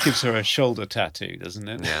it just gives her a shoulder tattoo, doesn't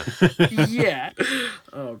it? Yeah. Yeah.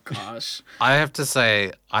 Oh, gosh. I have to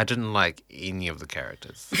say, I didn't like any of the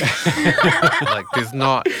characters. Like, there's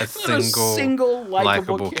not a single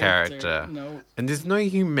likable character. No. And there's no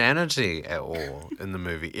humanity at all in the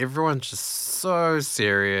movie. Everyone's just so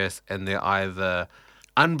serious, and they're either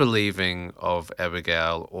unbelieving of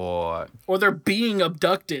Abigail or Or they're being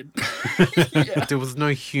abducted. there was no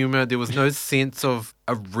humor. There was no sense of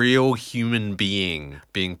a real human being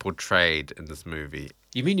being portrayed in this movie.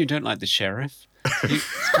 You mean you don't like the sheriff? He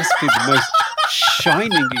must be the most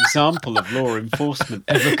shining example of law enforcement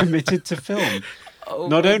ever committed to film. Oh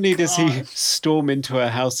Not my only does he gosh. storm into her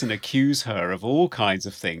house and accuse her of all kinds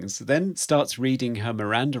of things, then starts reading her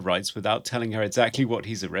Miranda rights without telling her exactly what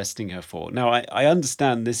he's arresting her for. Now, I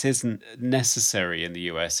understand this isn't necessary in the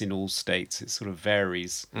US, in all states. It sort of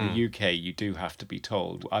varies. In the UK, you do have to be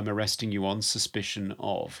told, I'm arresting you on suspicion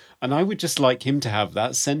of. And I would just like him to have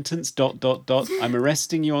that sentence, ... I'm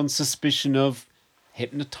arresting you on suspicion of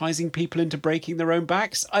hypnotizing people into breaking their own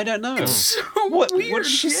backs? I don't know. So What- weird. what's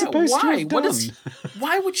she Yeah, supposed to why? have What done?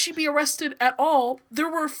 why would she be arrested at all? There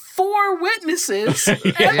were 4 witnesses at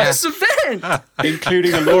Yeah. this event.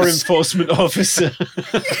 Including a law enforcement officer.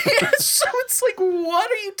 So it's like, what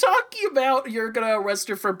are you talking about? You're gonna arrest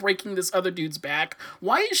her for breaking this other dude's back.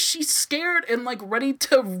 Why is she scared and like ready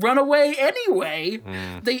to run away anyway?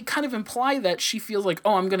 They kind of imply that she feels like,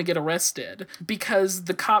 oh, I'm gonna get arrested because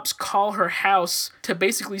the cops call her house to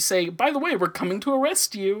basically say, by the way, we're coming to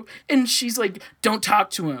arrest you. And she's like, don't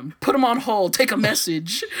talk to him. Put him on hold. Take a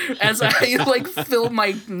message as I like fill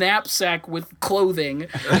my knapsack with clothing.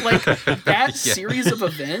 Like that series of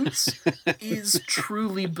events is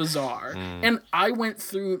truly bizarre. And I went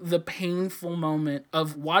through the painful moment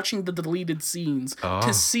of watching the deleted scenes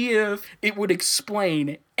to see if it would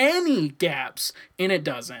explain any gaps, and it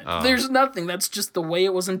doesn't. There's nothing. That's just the way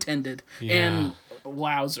it was intended. And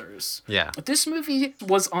wowzers. Yeah. This movie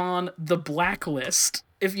was on the blacklist.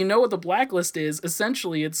 If you know what the blacklist is,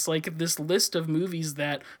 essentially it's like this list of movies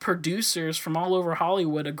that producers from all over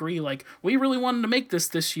Hollywood agree, like, we really wanted to make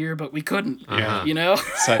this year, but we couldn't. Yeah. You know?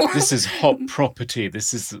 So this is hot property.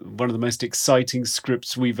 This is one of the most exciting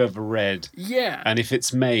scripts we've ever read. Yeah. And if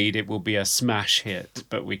it's made, it will be a smash hit,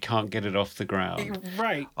 but we can't get it off the ground.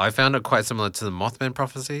 Right. I found it quite similar to the Mothman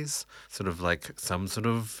prophecies, sort of like some sort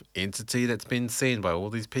of entity that's been seen by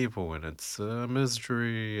all these people, and it's a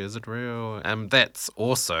mystery. Is it real? And that's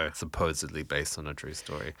also supposedly based on a true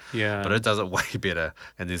story. Yeah. But it does it way better,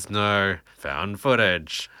 and there's no found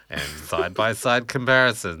footage and side-by-side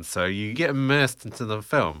comparisons, so you get immersed into the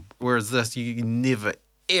film. Whereas this, you never,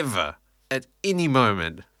 ever, at any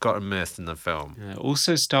moment, got immersed in the film.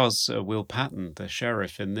 Also stars Will Patton, the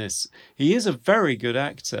sheriff in this. He is a very good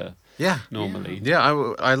actor. Yeah. Normally.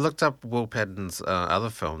 Yeah, I looked up Will Patton's other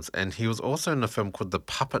films, and he was also in a film called The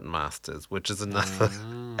Puppet Masters, which is another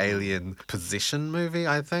alien possession movie,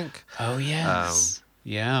 I think. Oh, yes.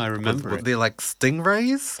 Yeah, I remember it. They're like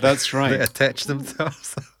stingrays. That's right. They attach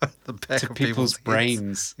themselves at the back To of people's heads.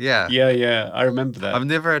 brains. Yeah. Yeah, I remember that. I've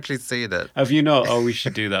never actually seen it. Have you not? Oh, we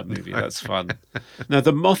should do that movie. That's fun. Now,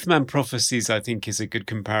 The Mothman Prophecies, I think, is a good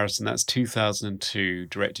comparison. That's 2002,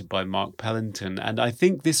 directed by Mark Pellington. And I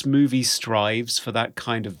think this movie strives for that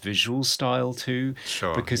kind of visual style too.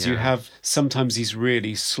 Sure, Because you yeah. have sometimes these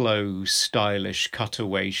really slow, stylish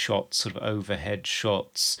cutaway shots, sort of overhead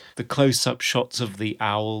shots, the close-up shots of the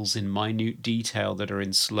owls in minute detail that are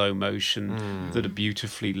in slow motion, that are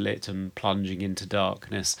beautifully lit and plunging into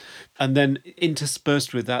darkness. And then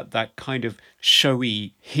interspersed with that kind of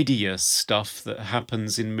showy, hideous stuff that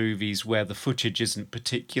happens in movies where the footage isn't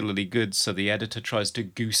particularly good, so the editor tries to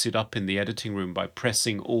goose it up in the editing room by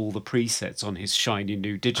pressing all the presets on his shiny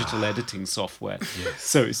new digital editing software.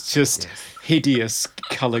 So it's just hideous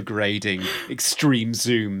color grading, extreme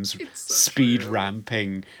zooms, speed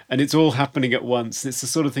ramping, and it's all happening at once. It's the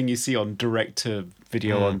sort of thing you see on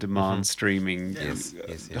direct-to-video on-demand streaming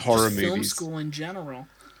horror Just film movies. school in general.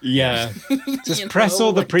 Yeah. Just You press know,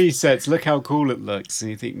 all the like- presets. Look how cool it looks. And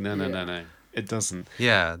you think, no. It doesn't.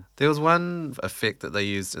 Yeah, there was one effect that they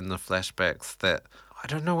used in the flashbacks that I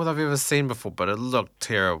don't know what I've ever seen before, but it looked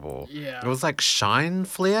terrible. Yeah. It was like shine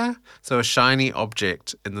flare. So a shiny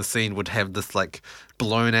object in the scene would have this like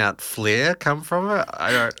blown out flare come from it.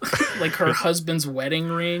 I don't. Like her husband's wedding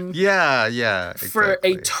ring. Yeah. For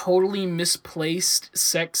Exactly. a totally misplaced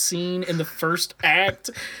sex scene in the first act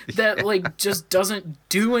that like just doesn't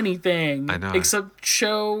do anything I know. except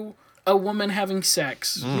show a woman having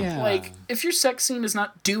sex. Yeah. Like if your sex scene is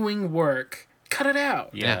not doing work, cut it out.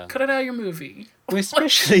 Yeah. Cut it out of your movie. Well,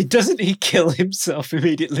 especially, doesn't he kill himself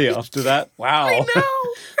immediately after that? Wow. No.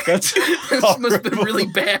 That's This must have been horrible. really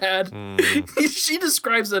bad. She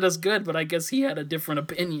describes it as good, but I guess he had a different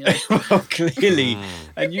opinion. Well, clearly.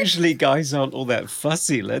 And usually guys aren't all that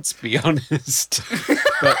fussy, let's be honest.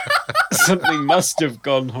 But something must have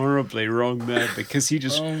gone horribly wrong there because he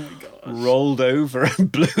just Oh my gosh. rolled over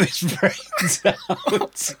and blew his brains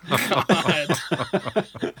out.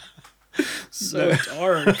 God. So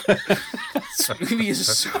dark. This movie is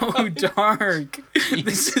so dark.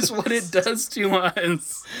 This is what it does to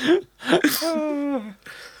us.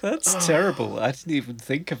 That's terrible. I didn't even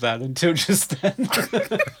think of that until just then.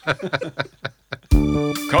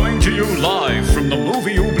 Coming to you live from the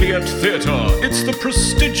Movie Oubliette Theatre, it's the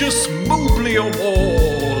prestigious Mobley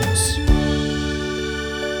Awards.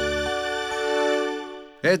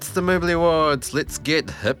 It's the Mobley Awards. Let's get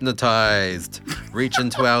hypnotized. Reach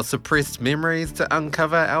into our suppressed memories to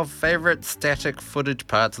uncover our favorite static footage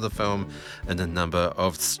parts of the film in a number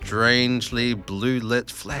of strangely blue-lit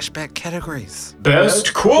flashback categories.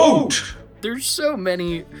 Best quote. There's so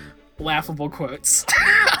many laughable quotes.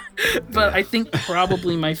 But I think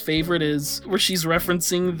probably my favorite is where she's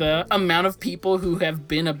referencing the amount of people who have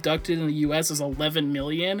been abducted in the US is 11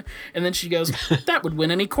 million. And then she goes, that would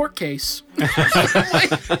win any court case.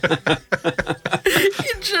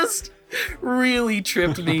 It just really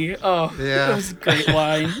tripped me. Oh, Yeah. that was a great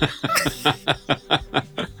line.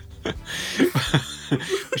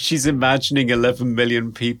 She's imagining 11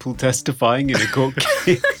 million people testifying in a court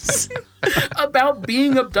case. About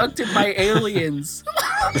being abducted by aliens.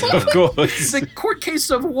 Of course. The court case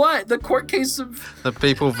of what? The court case of... The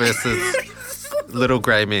people versus little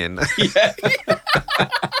grey men.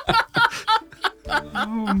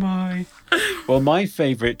 Oh my. Well, my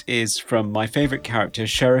favourite is from my favourite character,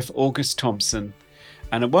 Sheriff August Thompson.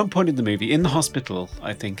 And at one point in the movie, in the hospital,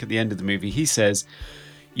 I think, at the end of the movie, he says,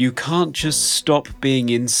 "You can't just stop being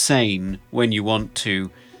insane when you want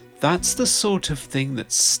to. That's the sort of thing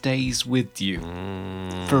that stays with you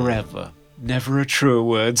forever. Never a truer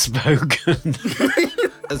word spoken."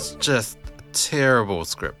 It's just terrible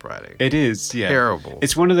script writing. It is, yeah. Terrible.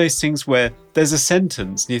 It's one of those things where there's a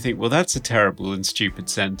sentence and you think, well, that's a terrible and stupid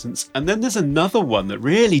sentence. And then there's another one that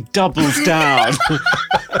really doubles down.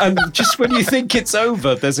 And just when you think it's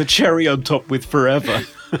over, there's a cherry on top with forever.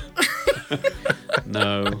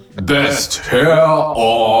 No. Best hair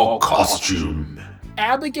or costume.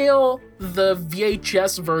 Abigail, the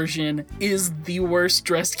VHS version, is the worst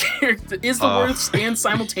dressed character, is the worst and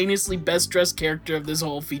simultaneously best dressed character of this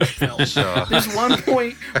whole feature film. Sure. There's one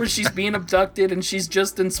point where she's being abducted and she's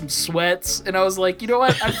just in some sweats, and I was like, you know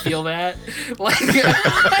what? I feel that. Like,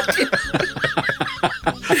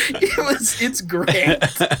 it's great.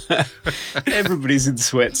 Everybody's in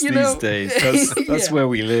sweats You these know, days. That's yeah. where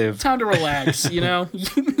we live. Time to relax, you know?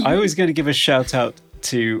 I was going to give a shout out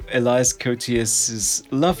to Elias Koteas'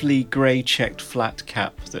 lovely grey checked flat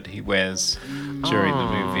cap that he wears during the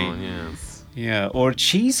movie. Yes. Yeah, or a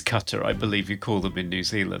cheese cutter, I believe you call them in New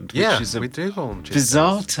Zealand. Yeah, which is a we do call them cheese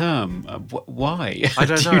bizarre cutters. term. Why? I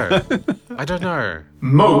don't know. I don't know.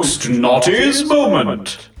 Most naughtiest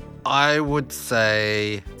moment. I would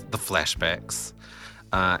say the flashbacks.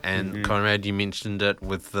 And Conrad, you mentioned it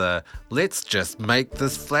with the let's just make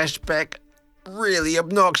this flashback really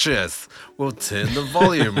obnoxious. We'll turn the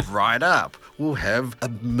volume right up. We'll have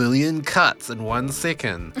 1 million cuts in 1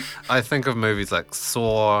 second. I think of movies like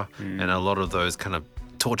Saw and a lot of those kind of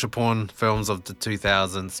torture porn films of the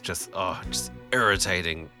 2000s. Just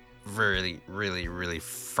irritating. Really, really, really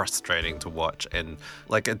frustrating to watch. And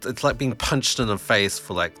like it's like being punched in the face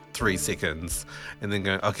for like 3 seconds and then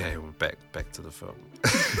going, okay, we're back to the film.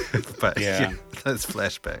 But Yeah. those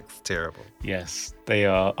flashbacks, terrible. Yes, they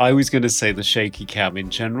are. I was going to say the shaky cam in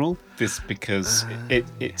general, this because it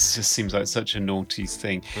just seems like such a naughty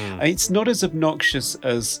thing. It's not as obnoxious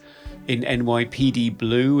as in NYPD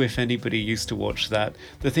Blue, if anybody used to watch that.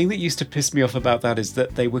 The thing that used to piss me off about that is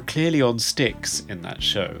that they were clearly on sticks in that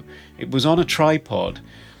show. It was on a tripod,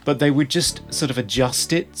 but they would just sort of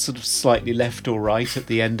adjust it sort of slightly left or right at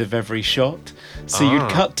the end of every shot. So you'd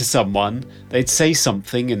cut to someone, they'd say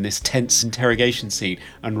something in this tense interrogation scene,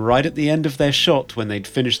 and right at the end of their shot, when they'd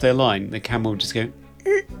finished their line, the camera would just go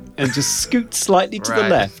and just scoot slightly to the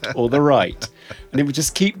Right. left or the right. And it would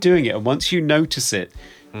just keep doing it. And once you notice it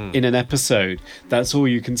in an episode, that's all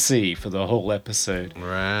you can see for the whole episode.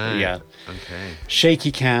 Right. Yeah. Okay.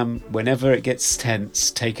 Shaky cam, whenever it gets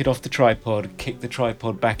tense, take it off the tripod, kick the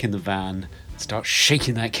tripod back in the van, start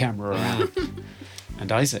shaking that camera around.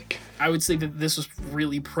 And Isaac. I would say that this was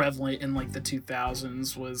really prevalent in like the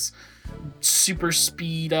 2000s, was super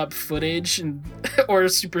speed up footage and or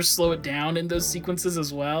super slow it down in those sequences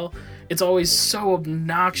as well. It's always so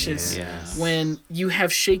obnoxious Yes. when you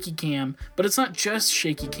have shaky cam, but it's not just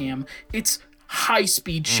shaky cam, it's high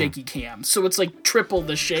speed shaky cam. So it's like triple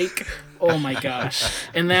the shake. Oh my gosh.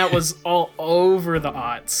 And that was all over the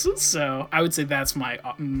aughts. So I would say that's my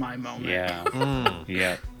moment. Yeah.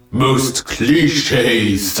 Yeah. Most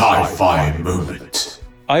cliche sci-fi moment.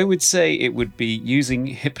 I would say it would be using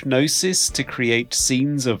hypnosis to create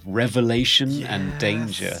scenes of revelation and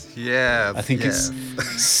danger. Yeah. I think it's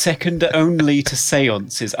second only to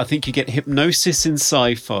seances. I think you get hypnosis in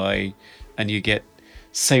sci-fi and you get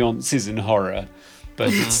seances in horror. But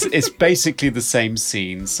it's basically the same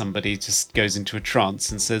scene. Somebody just goes into a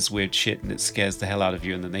trance and says weird shit and it scares the hell out of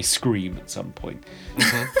you and then they scream at some point.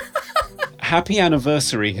 Happy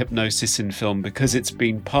anniversary hypnosis in film because it's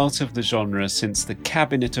been part of the genre since the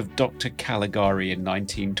Cabinet of Dr. Caligari in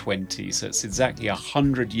 1920. So it's exactly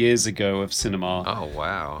 100 years ago of cinema Oh,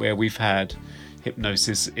 wow. where we've had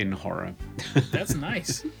hypnosis in horror. That's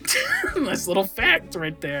nice. Nice little fact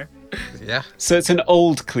right there. Yeah. So it's an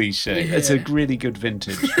old cliche. It's a Yeah. really good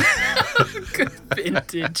vintage. Good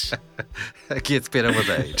vintage. It gets better with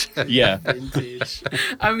age. Yeah. Vintage.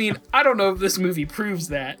 I mean, I don't know if this movie proves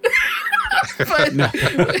that. But No,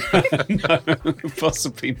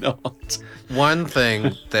 possibly not. One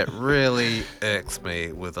thing that really irks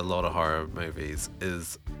me with a lot of horror movies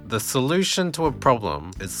is the solution to a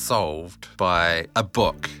problem is solved by a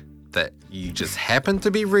book that you just happen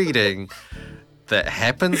to be reading that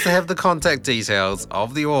happens to have the contact details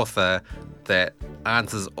of the author that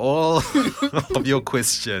answers all of your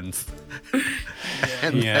questions.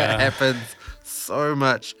 And Yeah. that happens so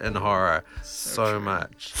much in horror. So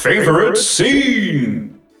much. Favorite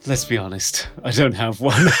scene? Let's be honest. I don't have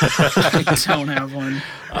one. I don't have one.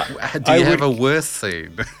 Do you have a worse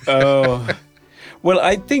scene? Oh. Well,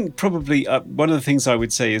 I think probably one of the things I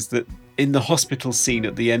would say is that in the hospital scene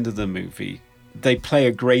at the end of the movie, they play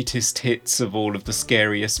a greatest hits of all of the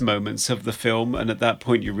scariest moments of the film, and at that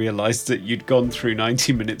point you realise that you'd gone through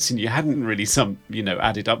 90 minutes and you hadn't really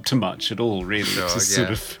added up to much at all, really. Sure, Just yeah. sort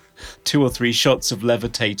of 2 or 3 shots of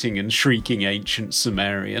levitating and shrieking ancient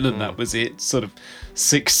Sumerian, and that was it. Sort of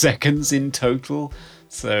 6 seconds in total.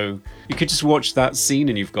 So you could just watch that scene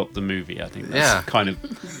and you've got the movie. I think that's Yeah. kind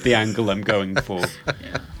of the angle I'm going for.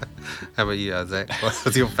 How about you, Isaac?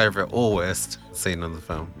 What's your favorite or worst scene in the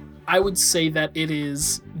film? I would say that it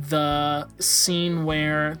is the scene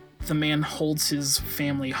where the man holds his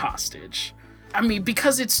family hostage. I mean,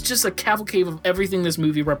 because it's just a cavalcade of everything this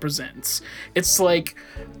movie represents. It's like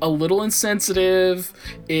a little insensitive,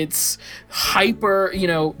 it's hyper,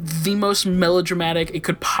 the most melodramatic it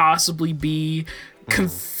could possibly be,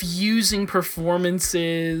 confusing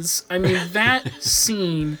performances. I mean, that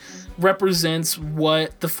scene represents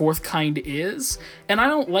what the fourth kind is. And I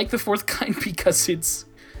don't like the fourth kind because it's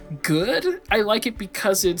good. I like it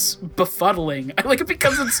because it's befuddling. I like it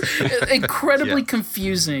because it's incredibly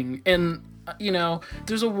confusing. And,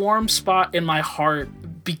 there's a warm spot in my heart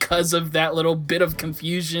because of that little bit of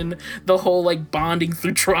confusion, the whole bonding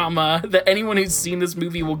through trauma that anyone who's seen this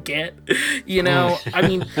movie will get. I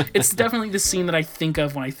mean, it's definitely the scene that I think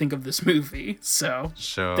of when I think of this movie. So,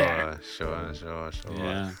 Sure. there.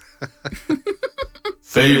 Yeah.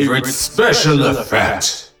 Favorite special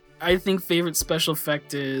effect. I think favorite special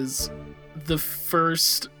effect is the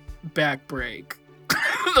first back break.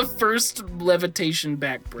 The first levitation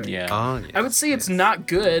back break. Yeah. Oh, yes, I would say it's not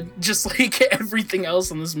good, just like everything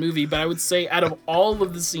else in this movie, but I would say out of all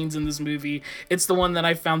of the scenes in this movie, it's the one that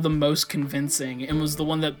I found the most convincing and was the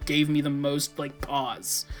one that gave me the most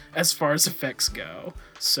pause as far as effects go.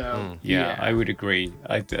 So, Yeah, I would agree.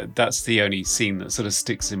 That's the only scene that sort of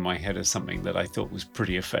sticks in my head as something that I thought was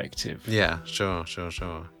pretty effective. Yeah, sure.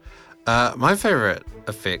 My favorite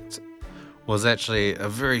effect was actually a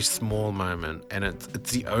very small moment, and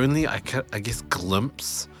it's the only, I guess,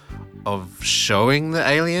 glimpse of showing the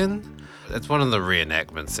alien. It's one of the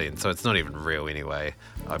reenactment scenes, so it's not even real anyway.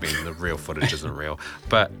 I mean, the real footage isn't real,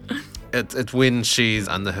 but it's when she's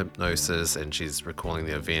under hypnosis and she's recalling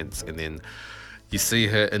the events, and then you see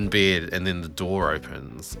her in bed, and then the door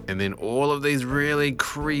opens, and then all of these really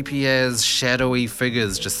creepy as shadowy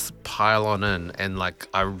figures just pile on in, and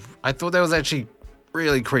I thought that was actually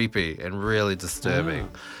really creepy and really disturbing.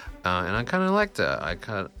 And I kind of liked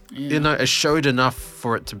it. It showed enough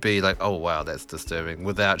for it to be like, oh wow, that's disturbing,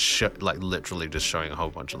 without literally just showing a whole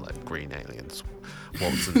bunch of like green aliens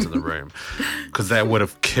waltz into the room, because that would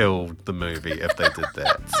have killed the movie if they did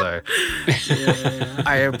that. So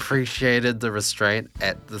I appreciated the restraint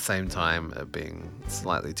at the same time of being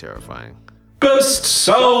slightly terrifying. Best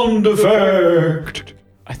sound effect.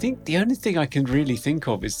 I think the only thing I can really think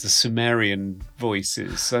of is the Sumerian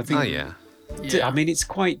voices. I think. Oh yeah. I mean, it's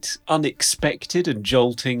quite unexpected and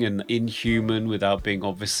jolting and inhuman without being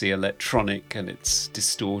obviously electronic, and it's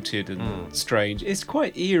distorted and strange. It's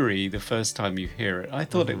quite eerie the first time you hear it. I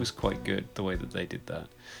thought it was quite good, the way that they did that.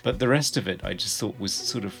 But the rest of it I just thought was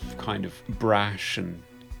sort of kind of brash and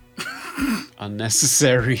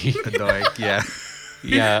unnecessary. Annoying, yeah.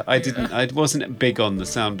 Yeah, I wasn't big on the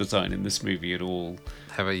sound design in this movie at all.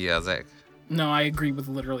 How about you, Zach? No, I agree with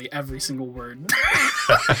literally every single word.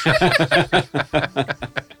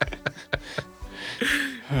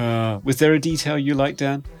 Was there a detail you liked,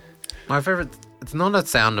 Dan? My favorite, it's not a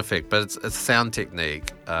sound effect, but it's a sound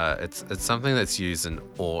technique. It's something that's used in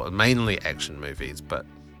mainly action movies, but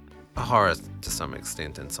horror to some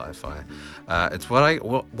extent in sci-fi. It's what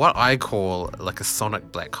I call like a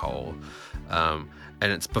sonic black hole, and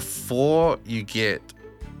it's before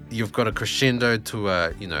you've got a crescendo to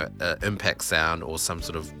a impact sound or some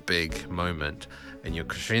sort of big moment, and you're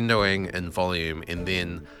crescendoing in volume, and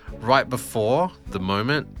then right before the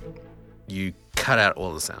moment you cut out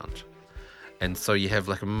all the sound, and so you have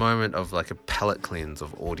like a moment of like a palate cleanse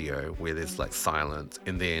of audio where there's like silence,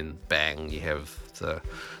 and then bang, you have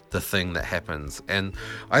the thing that happens. And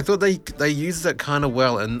I thought they used it kind of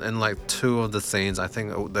well in like two of the scenes. I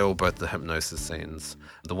think they were both the hypnosis scenes.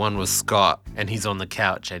 The one was Scott, and he's on the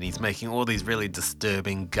couch and he's making all these really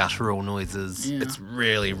disturbing guttural noises. Yeah. It's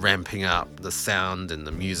really ramping up. The sound and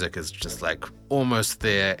the music is just like almost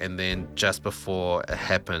there, and then just before it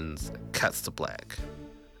happens, it cuts to black.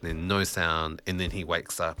 Then no sound, and then he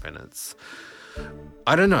wakes up, and it's,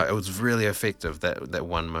 I don't know, it was really effective, that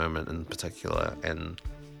one moment in particular, and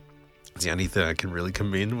it's the only thing I can really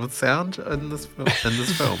commend with sound in this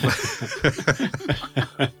film.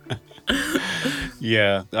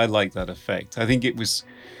 Yeah, I like that effect. I think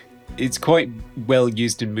it's quite well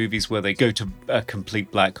used in movies where they go to a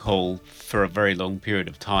complete black hole for a very long period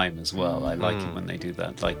of time as well. I like it when they do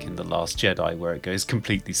that, like in The Last Jedi, where it goes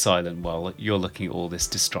completely silent while you're looking at all this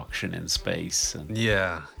destruction in space. And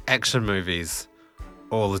Yeah, action movies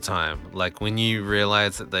all the time. Like when you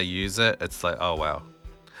realize that they use it, it's like, oh wow.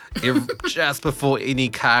 Just before any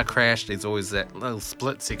car crash, there's always that little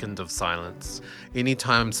split second of silence.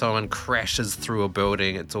 Anytime someone crashes through a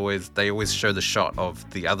building, they always show the shot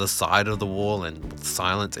of the other side of the wall and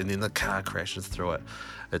silence, and then the car crashes through it.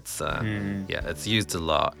 It's it's used a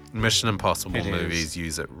lot. Mission Impossible movies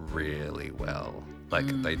use it really well. Like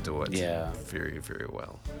they do it very, very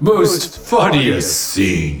well. Most funniest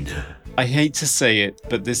scene. I hate to say it,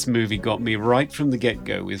 but this movie got me right from the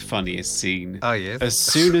get-go with funniest scene. Oh, yes? As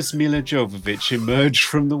soon as Mila Jovovich emerged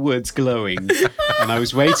from the woods glowing, and I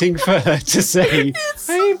was waiting for her to say,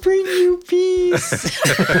 I bring you peace.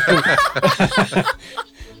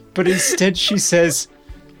 But instead she says,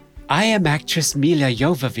 I am actress Mila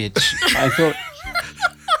Jovovich. I thought,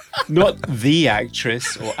 not the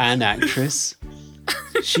actress or an actress.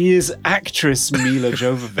 She is actress Mila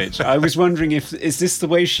Jovovich. I was wondering is this the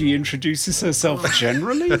way she introduces herself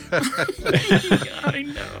generally? I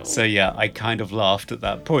know. So yeah, I kind of laughed at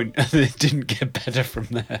that point, and it didn't get better from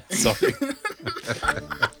there. Sorry.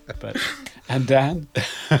 And Dan?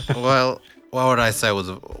 Well, what would I say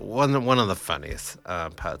was one of the funniest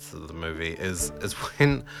parts of the movie is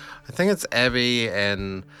when I think it's Abby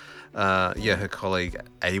and her colleague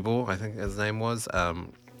Abel, I think his name was,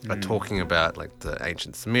 are talking about like the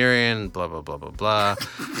ancient Sumerian, blah blah blah blah blah,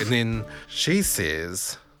 and then she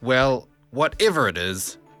says, "Well, whatever it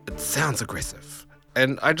is sounds aggressive,"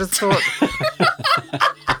 and I just thought,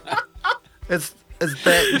 is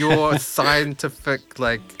that your scientific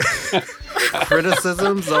like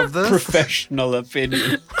criticisms of this? Professional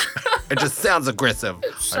opinion. It just sounds aggressive.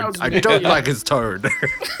 Sounds I don't like his tone.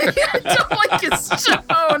 I don't like his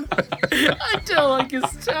tone. I don't like his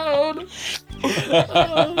tone.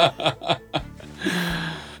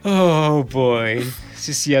 Oh boy. It's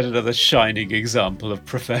just yet another shining example of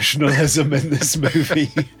professionalism in this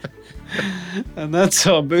movie. And that's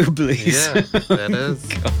our Mooblies. Yeah, that is.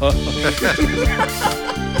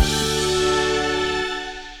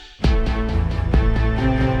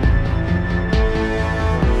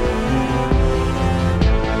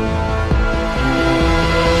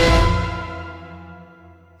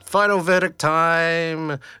 Final verdict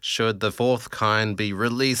time. Should the fourth kind be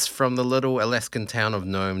released from the little Alaskan town of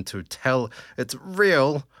Nome to tell its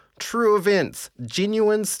real, true events,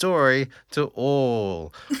 genuine story to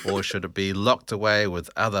all? Or should it be locked away with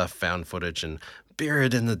other found footage and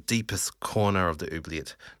buried in the deepest corner of the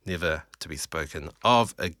oubliette, never to be spoken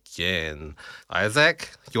of again? Isaac,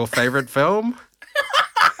 your favorite film?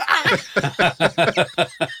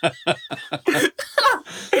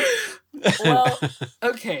 Well,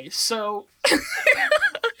 okay, so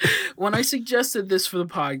when I suggested this for the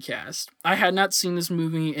podcast, I had not seen this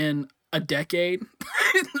movie in a decade,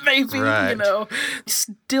 maybe, Right.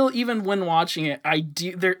 Still, even when watching it,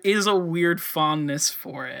 there is a weird fondness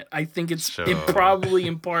for it. I think it probably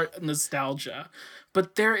in part nostalgia,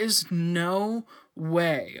 but there is no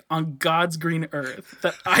way on God's green earth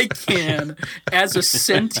that I can, as a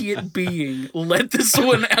sentient being, let this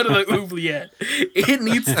one out of the oubliette. It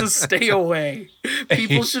needs to stay away.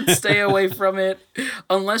 People should stay away from it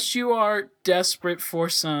unless you are desperate for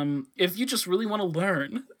if you just really want to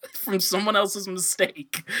learn from someone else's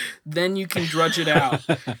mistake, then you can drudge it out.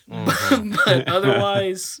 But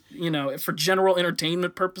otherwise, for general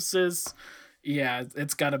entertainment purposes, yeah,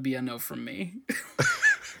 it's got to be a no from me.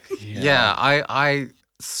 Yeah, I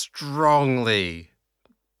strongly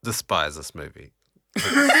despise this movie.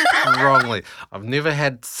 Strongly. I've never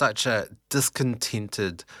had such a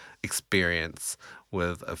discontented experience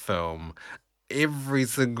with a film. Every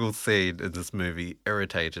single scene in this movie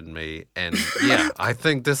irritated me. And yeah, I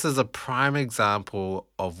think this is a prime example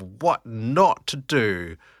of what not to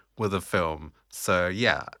do with a film. So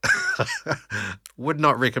yeah, would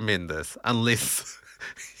not recommend this unless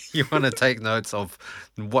you want to take notes of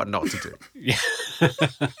what not to do.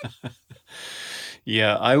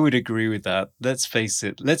 Yeah, I would agree with that. Let's face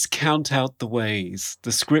it. Let's count out the ways.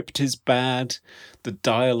 The script is bad. The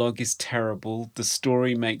dialogue is terrible. The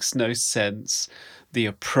story makes no sense. The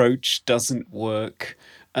approach doesn't work.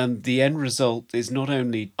 And the end result is not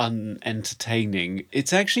only unentertaining,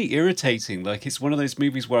 it's actually irritating. Like, it's one of those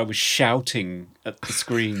movies where I was shouting at the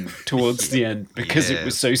screen towards the end because it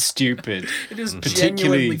was so stupid. It is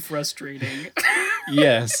genuinely frustrating.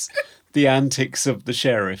 Yes, the antics of the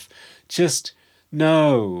sheriff. Just,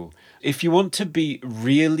 no. If you want to be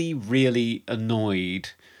really, really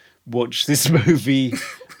annoyed, watch this movie.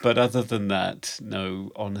 But other than that,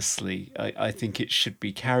 no, honestly, I think it should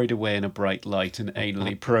be carried away in a bright light and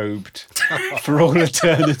anally probed for all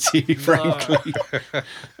eternity, frankly.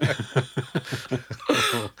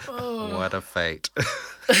 What a fate.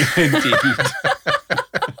 Indeed.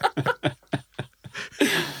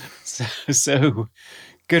 So,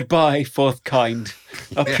 goodbye, fourth kind.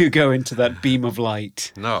 Up you go into that beam of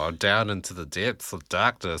light. No, down into the depths of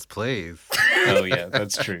darkness, please. Oh, yeah,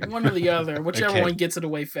 that's true. One or the other, whichever Okay. one gets it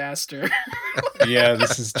away faster. Yeah,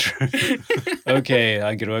 this is true. Okay,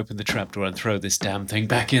 I'm going to open the trapdoor and throw this damn thing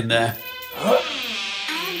back in there.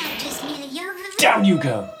 I'm not just Mila Jovovich. Down you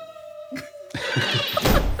go.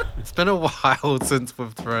 It's been a while since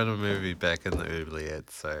we've thrown a movie back in the oubliette,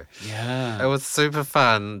 so Yeah. it was super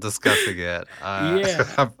fun discussing it.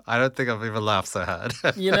 Yeah. I don't think I've ever laughed so hard.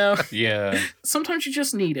 Yeah. Sometimes you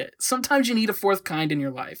just need it. Sometimes you need a fourth kind in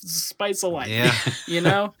your life. It's the spice of life. Yeah.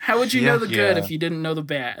 How would you know the good Yeah. if you didn't know the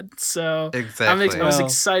bad? So Exactly. I was Well-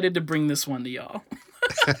 excited to bring this one to y'all.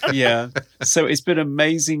 Yeah. So it's been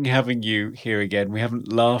amazing having you here again. We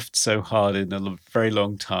haven't laughed so hard in a very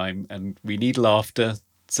long time, and we need laughter.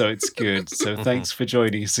 So it's good. So thanks for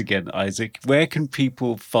joining us again, Isaac. Where can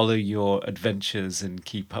people follow your adventures and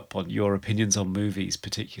keep up on your opinions on movies,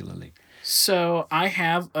 particularly? So I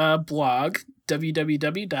have a blog,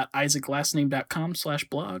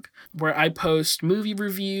 www.isaac.lastname.com/blog, where I post movie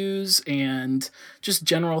reviews and just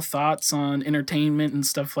general thoughts on entertainment and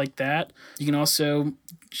stuff like that. You can also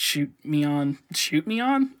shoot me on? You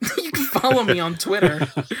can follow me on Twitter.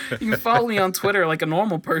 You can follow me on Twitter like a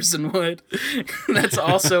normal person would. That's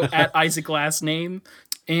also at Isaac Last Name.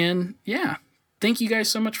 And yeah, thank you guys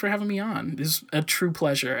so much for having me on. It's a true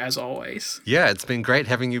pleasure, as always. Yeah, it's been great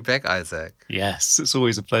having you back, Isaac. Yes, it's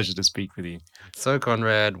always a pleasure to speak with you. So,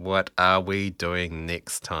 Conrad, what are we doing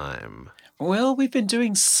next time? Well, we've been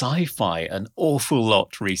doing sci-fi an awful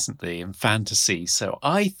lot recently and fantasy, so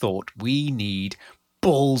I thought we need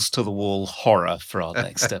balls to the wall horror for our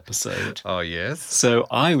next episode. Oh, yes? So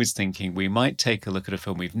I was thinking we might take a look at a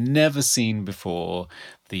film we've never seen before,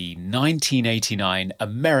 the 1989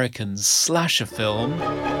 American slasher film,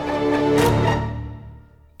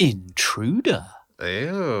 Intruder.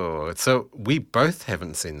 Ew. So we both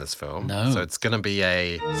haven't seen this film. No. So it's going to be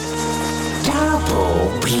a...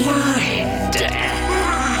 Double blind.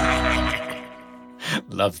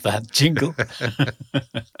 love that jingle.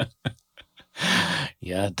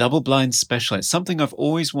 Yeah, Double Blind Special. It's something I've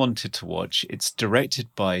always wanted to watch. It's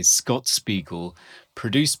directed by Scott Spiegel,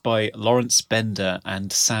 produced by Lawrence Bender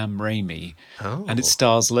and Sam Raimi. Oh. And it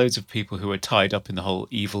stars loads of people who are tied up in the whole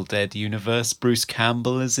Evil Dead universe. Bruce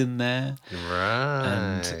Campbell is in there.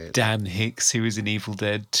 Right. And Dan Hicks, who is in Evil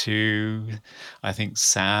Dead 2. I think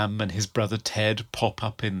Sam and his brother Ted pop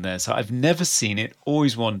up in there. So I've never seen it,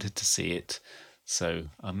 always wanted to see it. So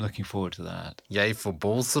I'm looking forward to that. Yay for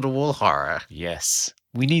balls to the wall horror. Yes.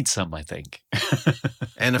 We need some, I think.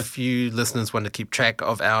 And if you listeners want to keep track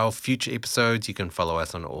of our future episodes, you can follow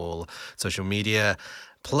us on all social media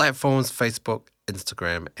platforms, Facebook,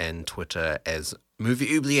 Instagram, and Twitter as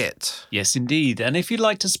Movie Oubliette. Yes, indeed. And if you'd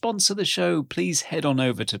like to sponsor the show, please head on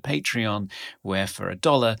over to Patreon, where for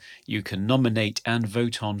 $1 you can nominate and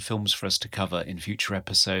vote on films for us to cover in future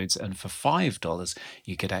episodes. And for $5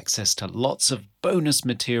 you get access to lots of bonus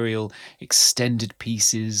material, extended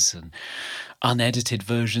pieces, and unedited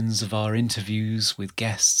versions of our interviews with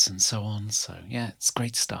guests and so on. So yeah, it's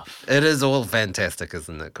great stuff. It is all fantastic,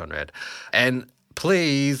 isn't it, Conrad? And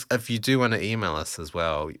please, if you do want to email us as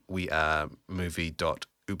well, we are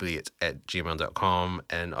movie.oubliette@gmail.com.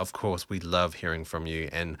 And of course, we love hearing from you.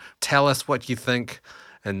 And tell us what you think.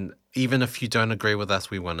 And even if you don't agree with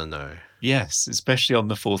us, we want to know. Yes, especially on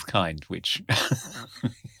The Fourth Kind, which I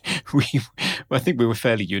think we were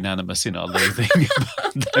fairly unanimous in our loathing.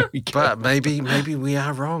 But there we go. But maybe we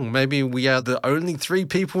are wrong. Maybe we are the only 3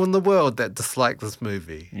 people in the world that dislike this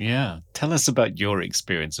movie. Yeah. Tell us about your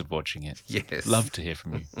experience of watching it. Yes. Love to hear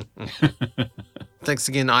from you. Thanks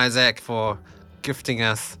again, Isaac, for gifting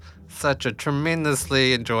us such a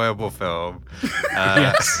tremendously enjoyable film.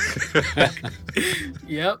 Yes.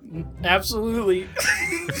 Yep, absolutely.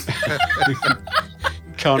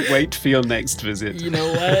 Can't wait for your next visit. You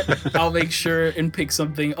know what? I'll make sure and pick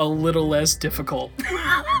something a little less difficult.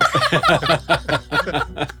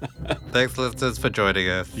 Thanks, listeners, for joining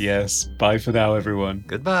us. Yes. Bye for now, everyone.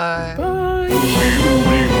 Goodbye.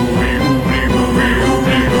 Bye.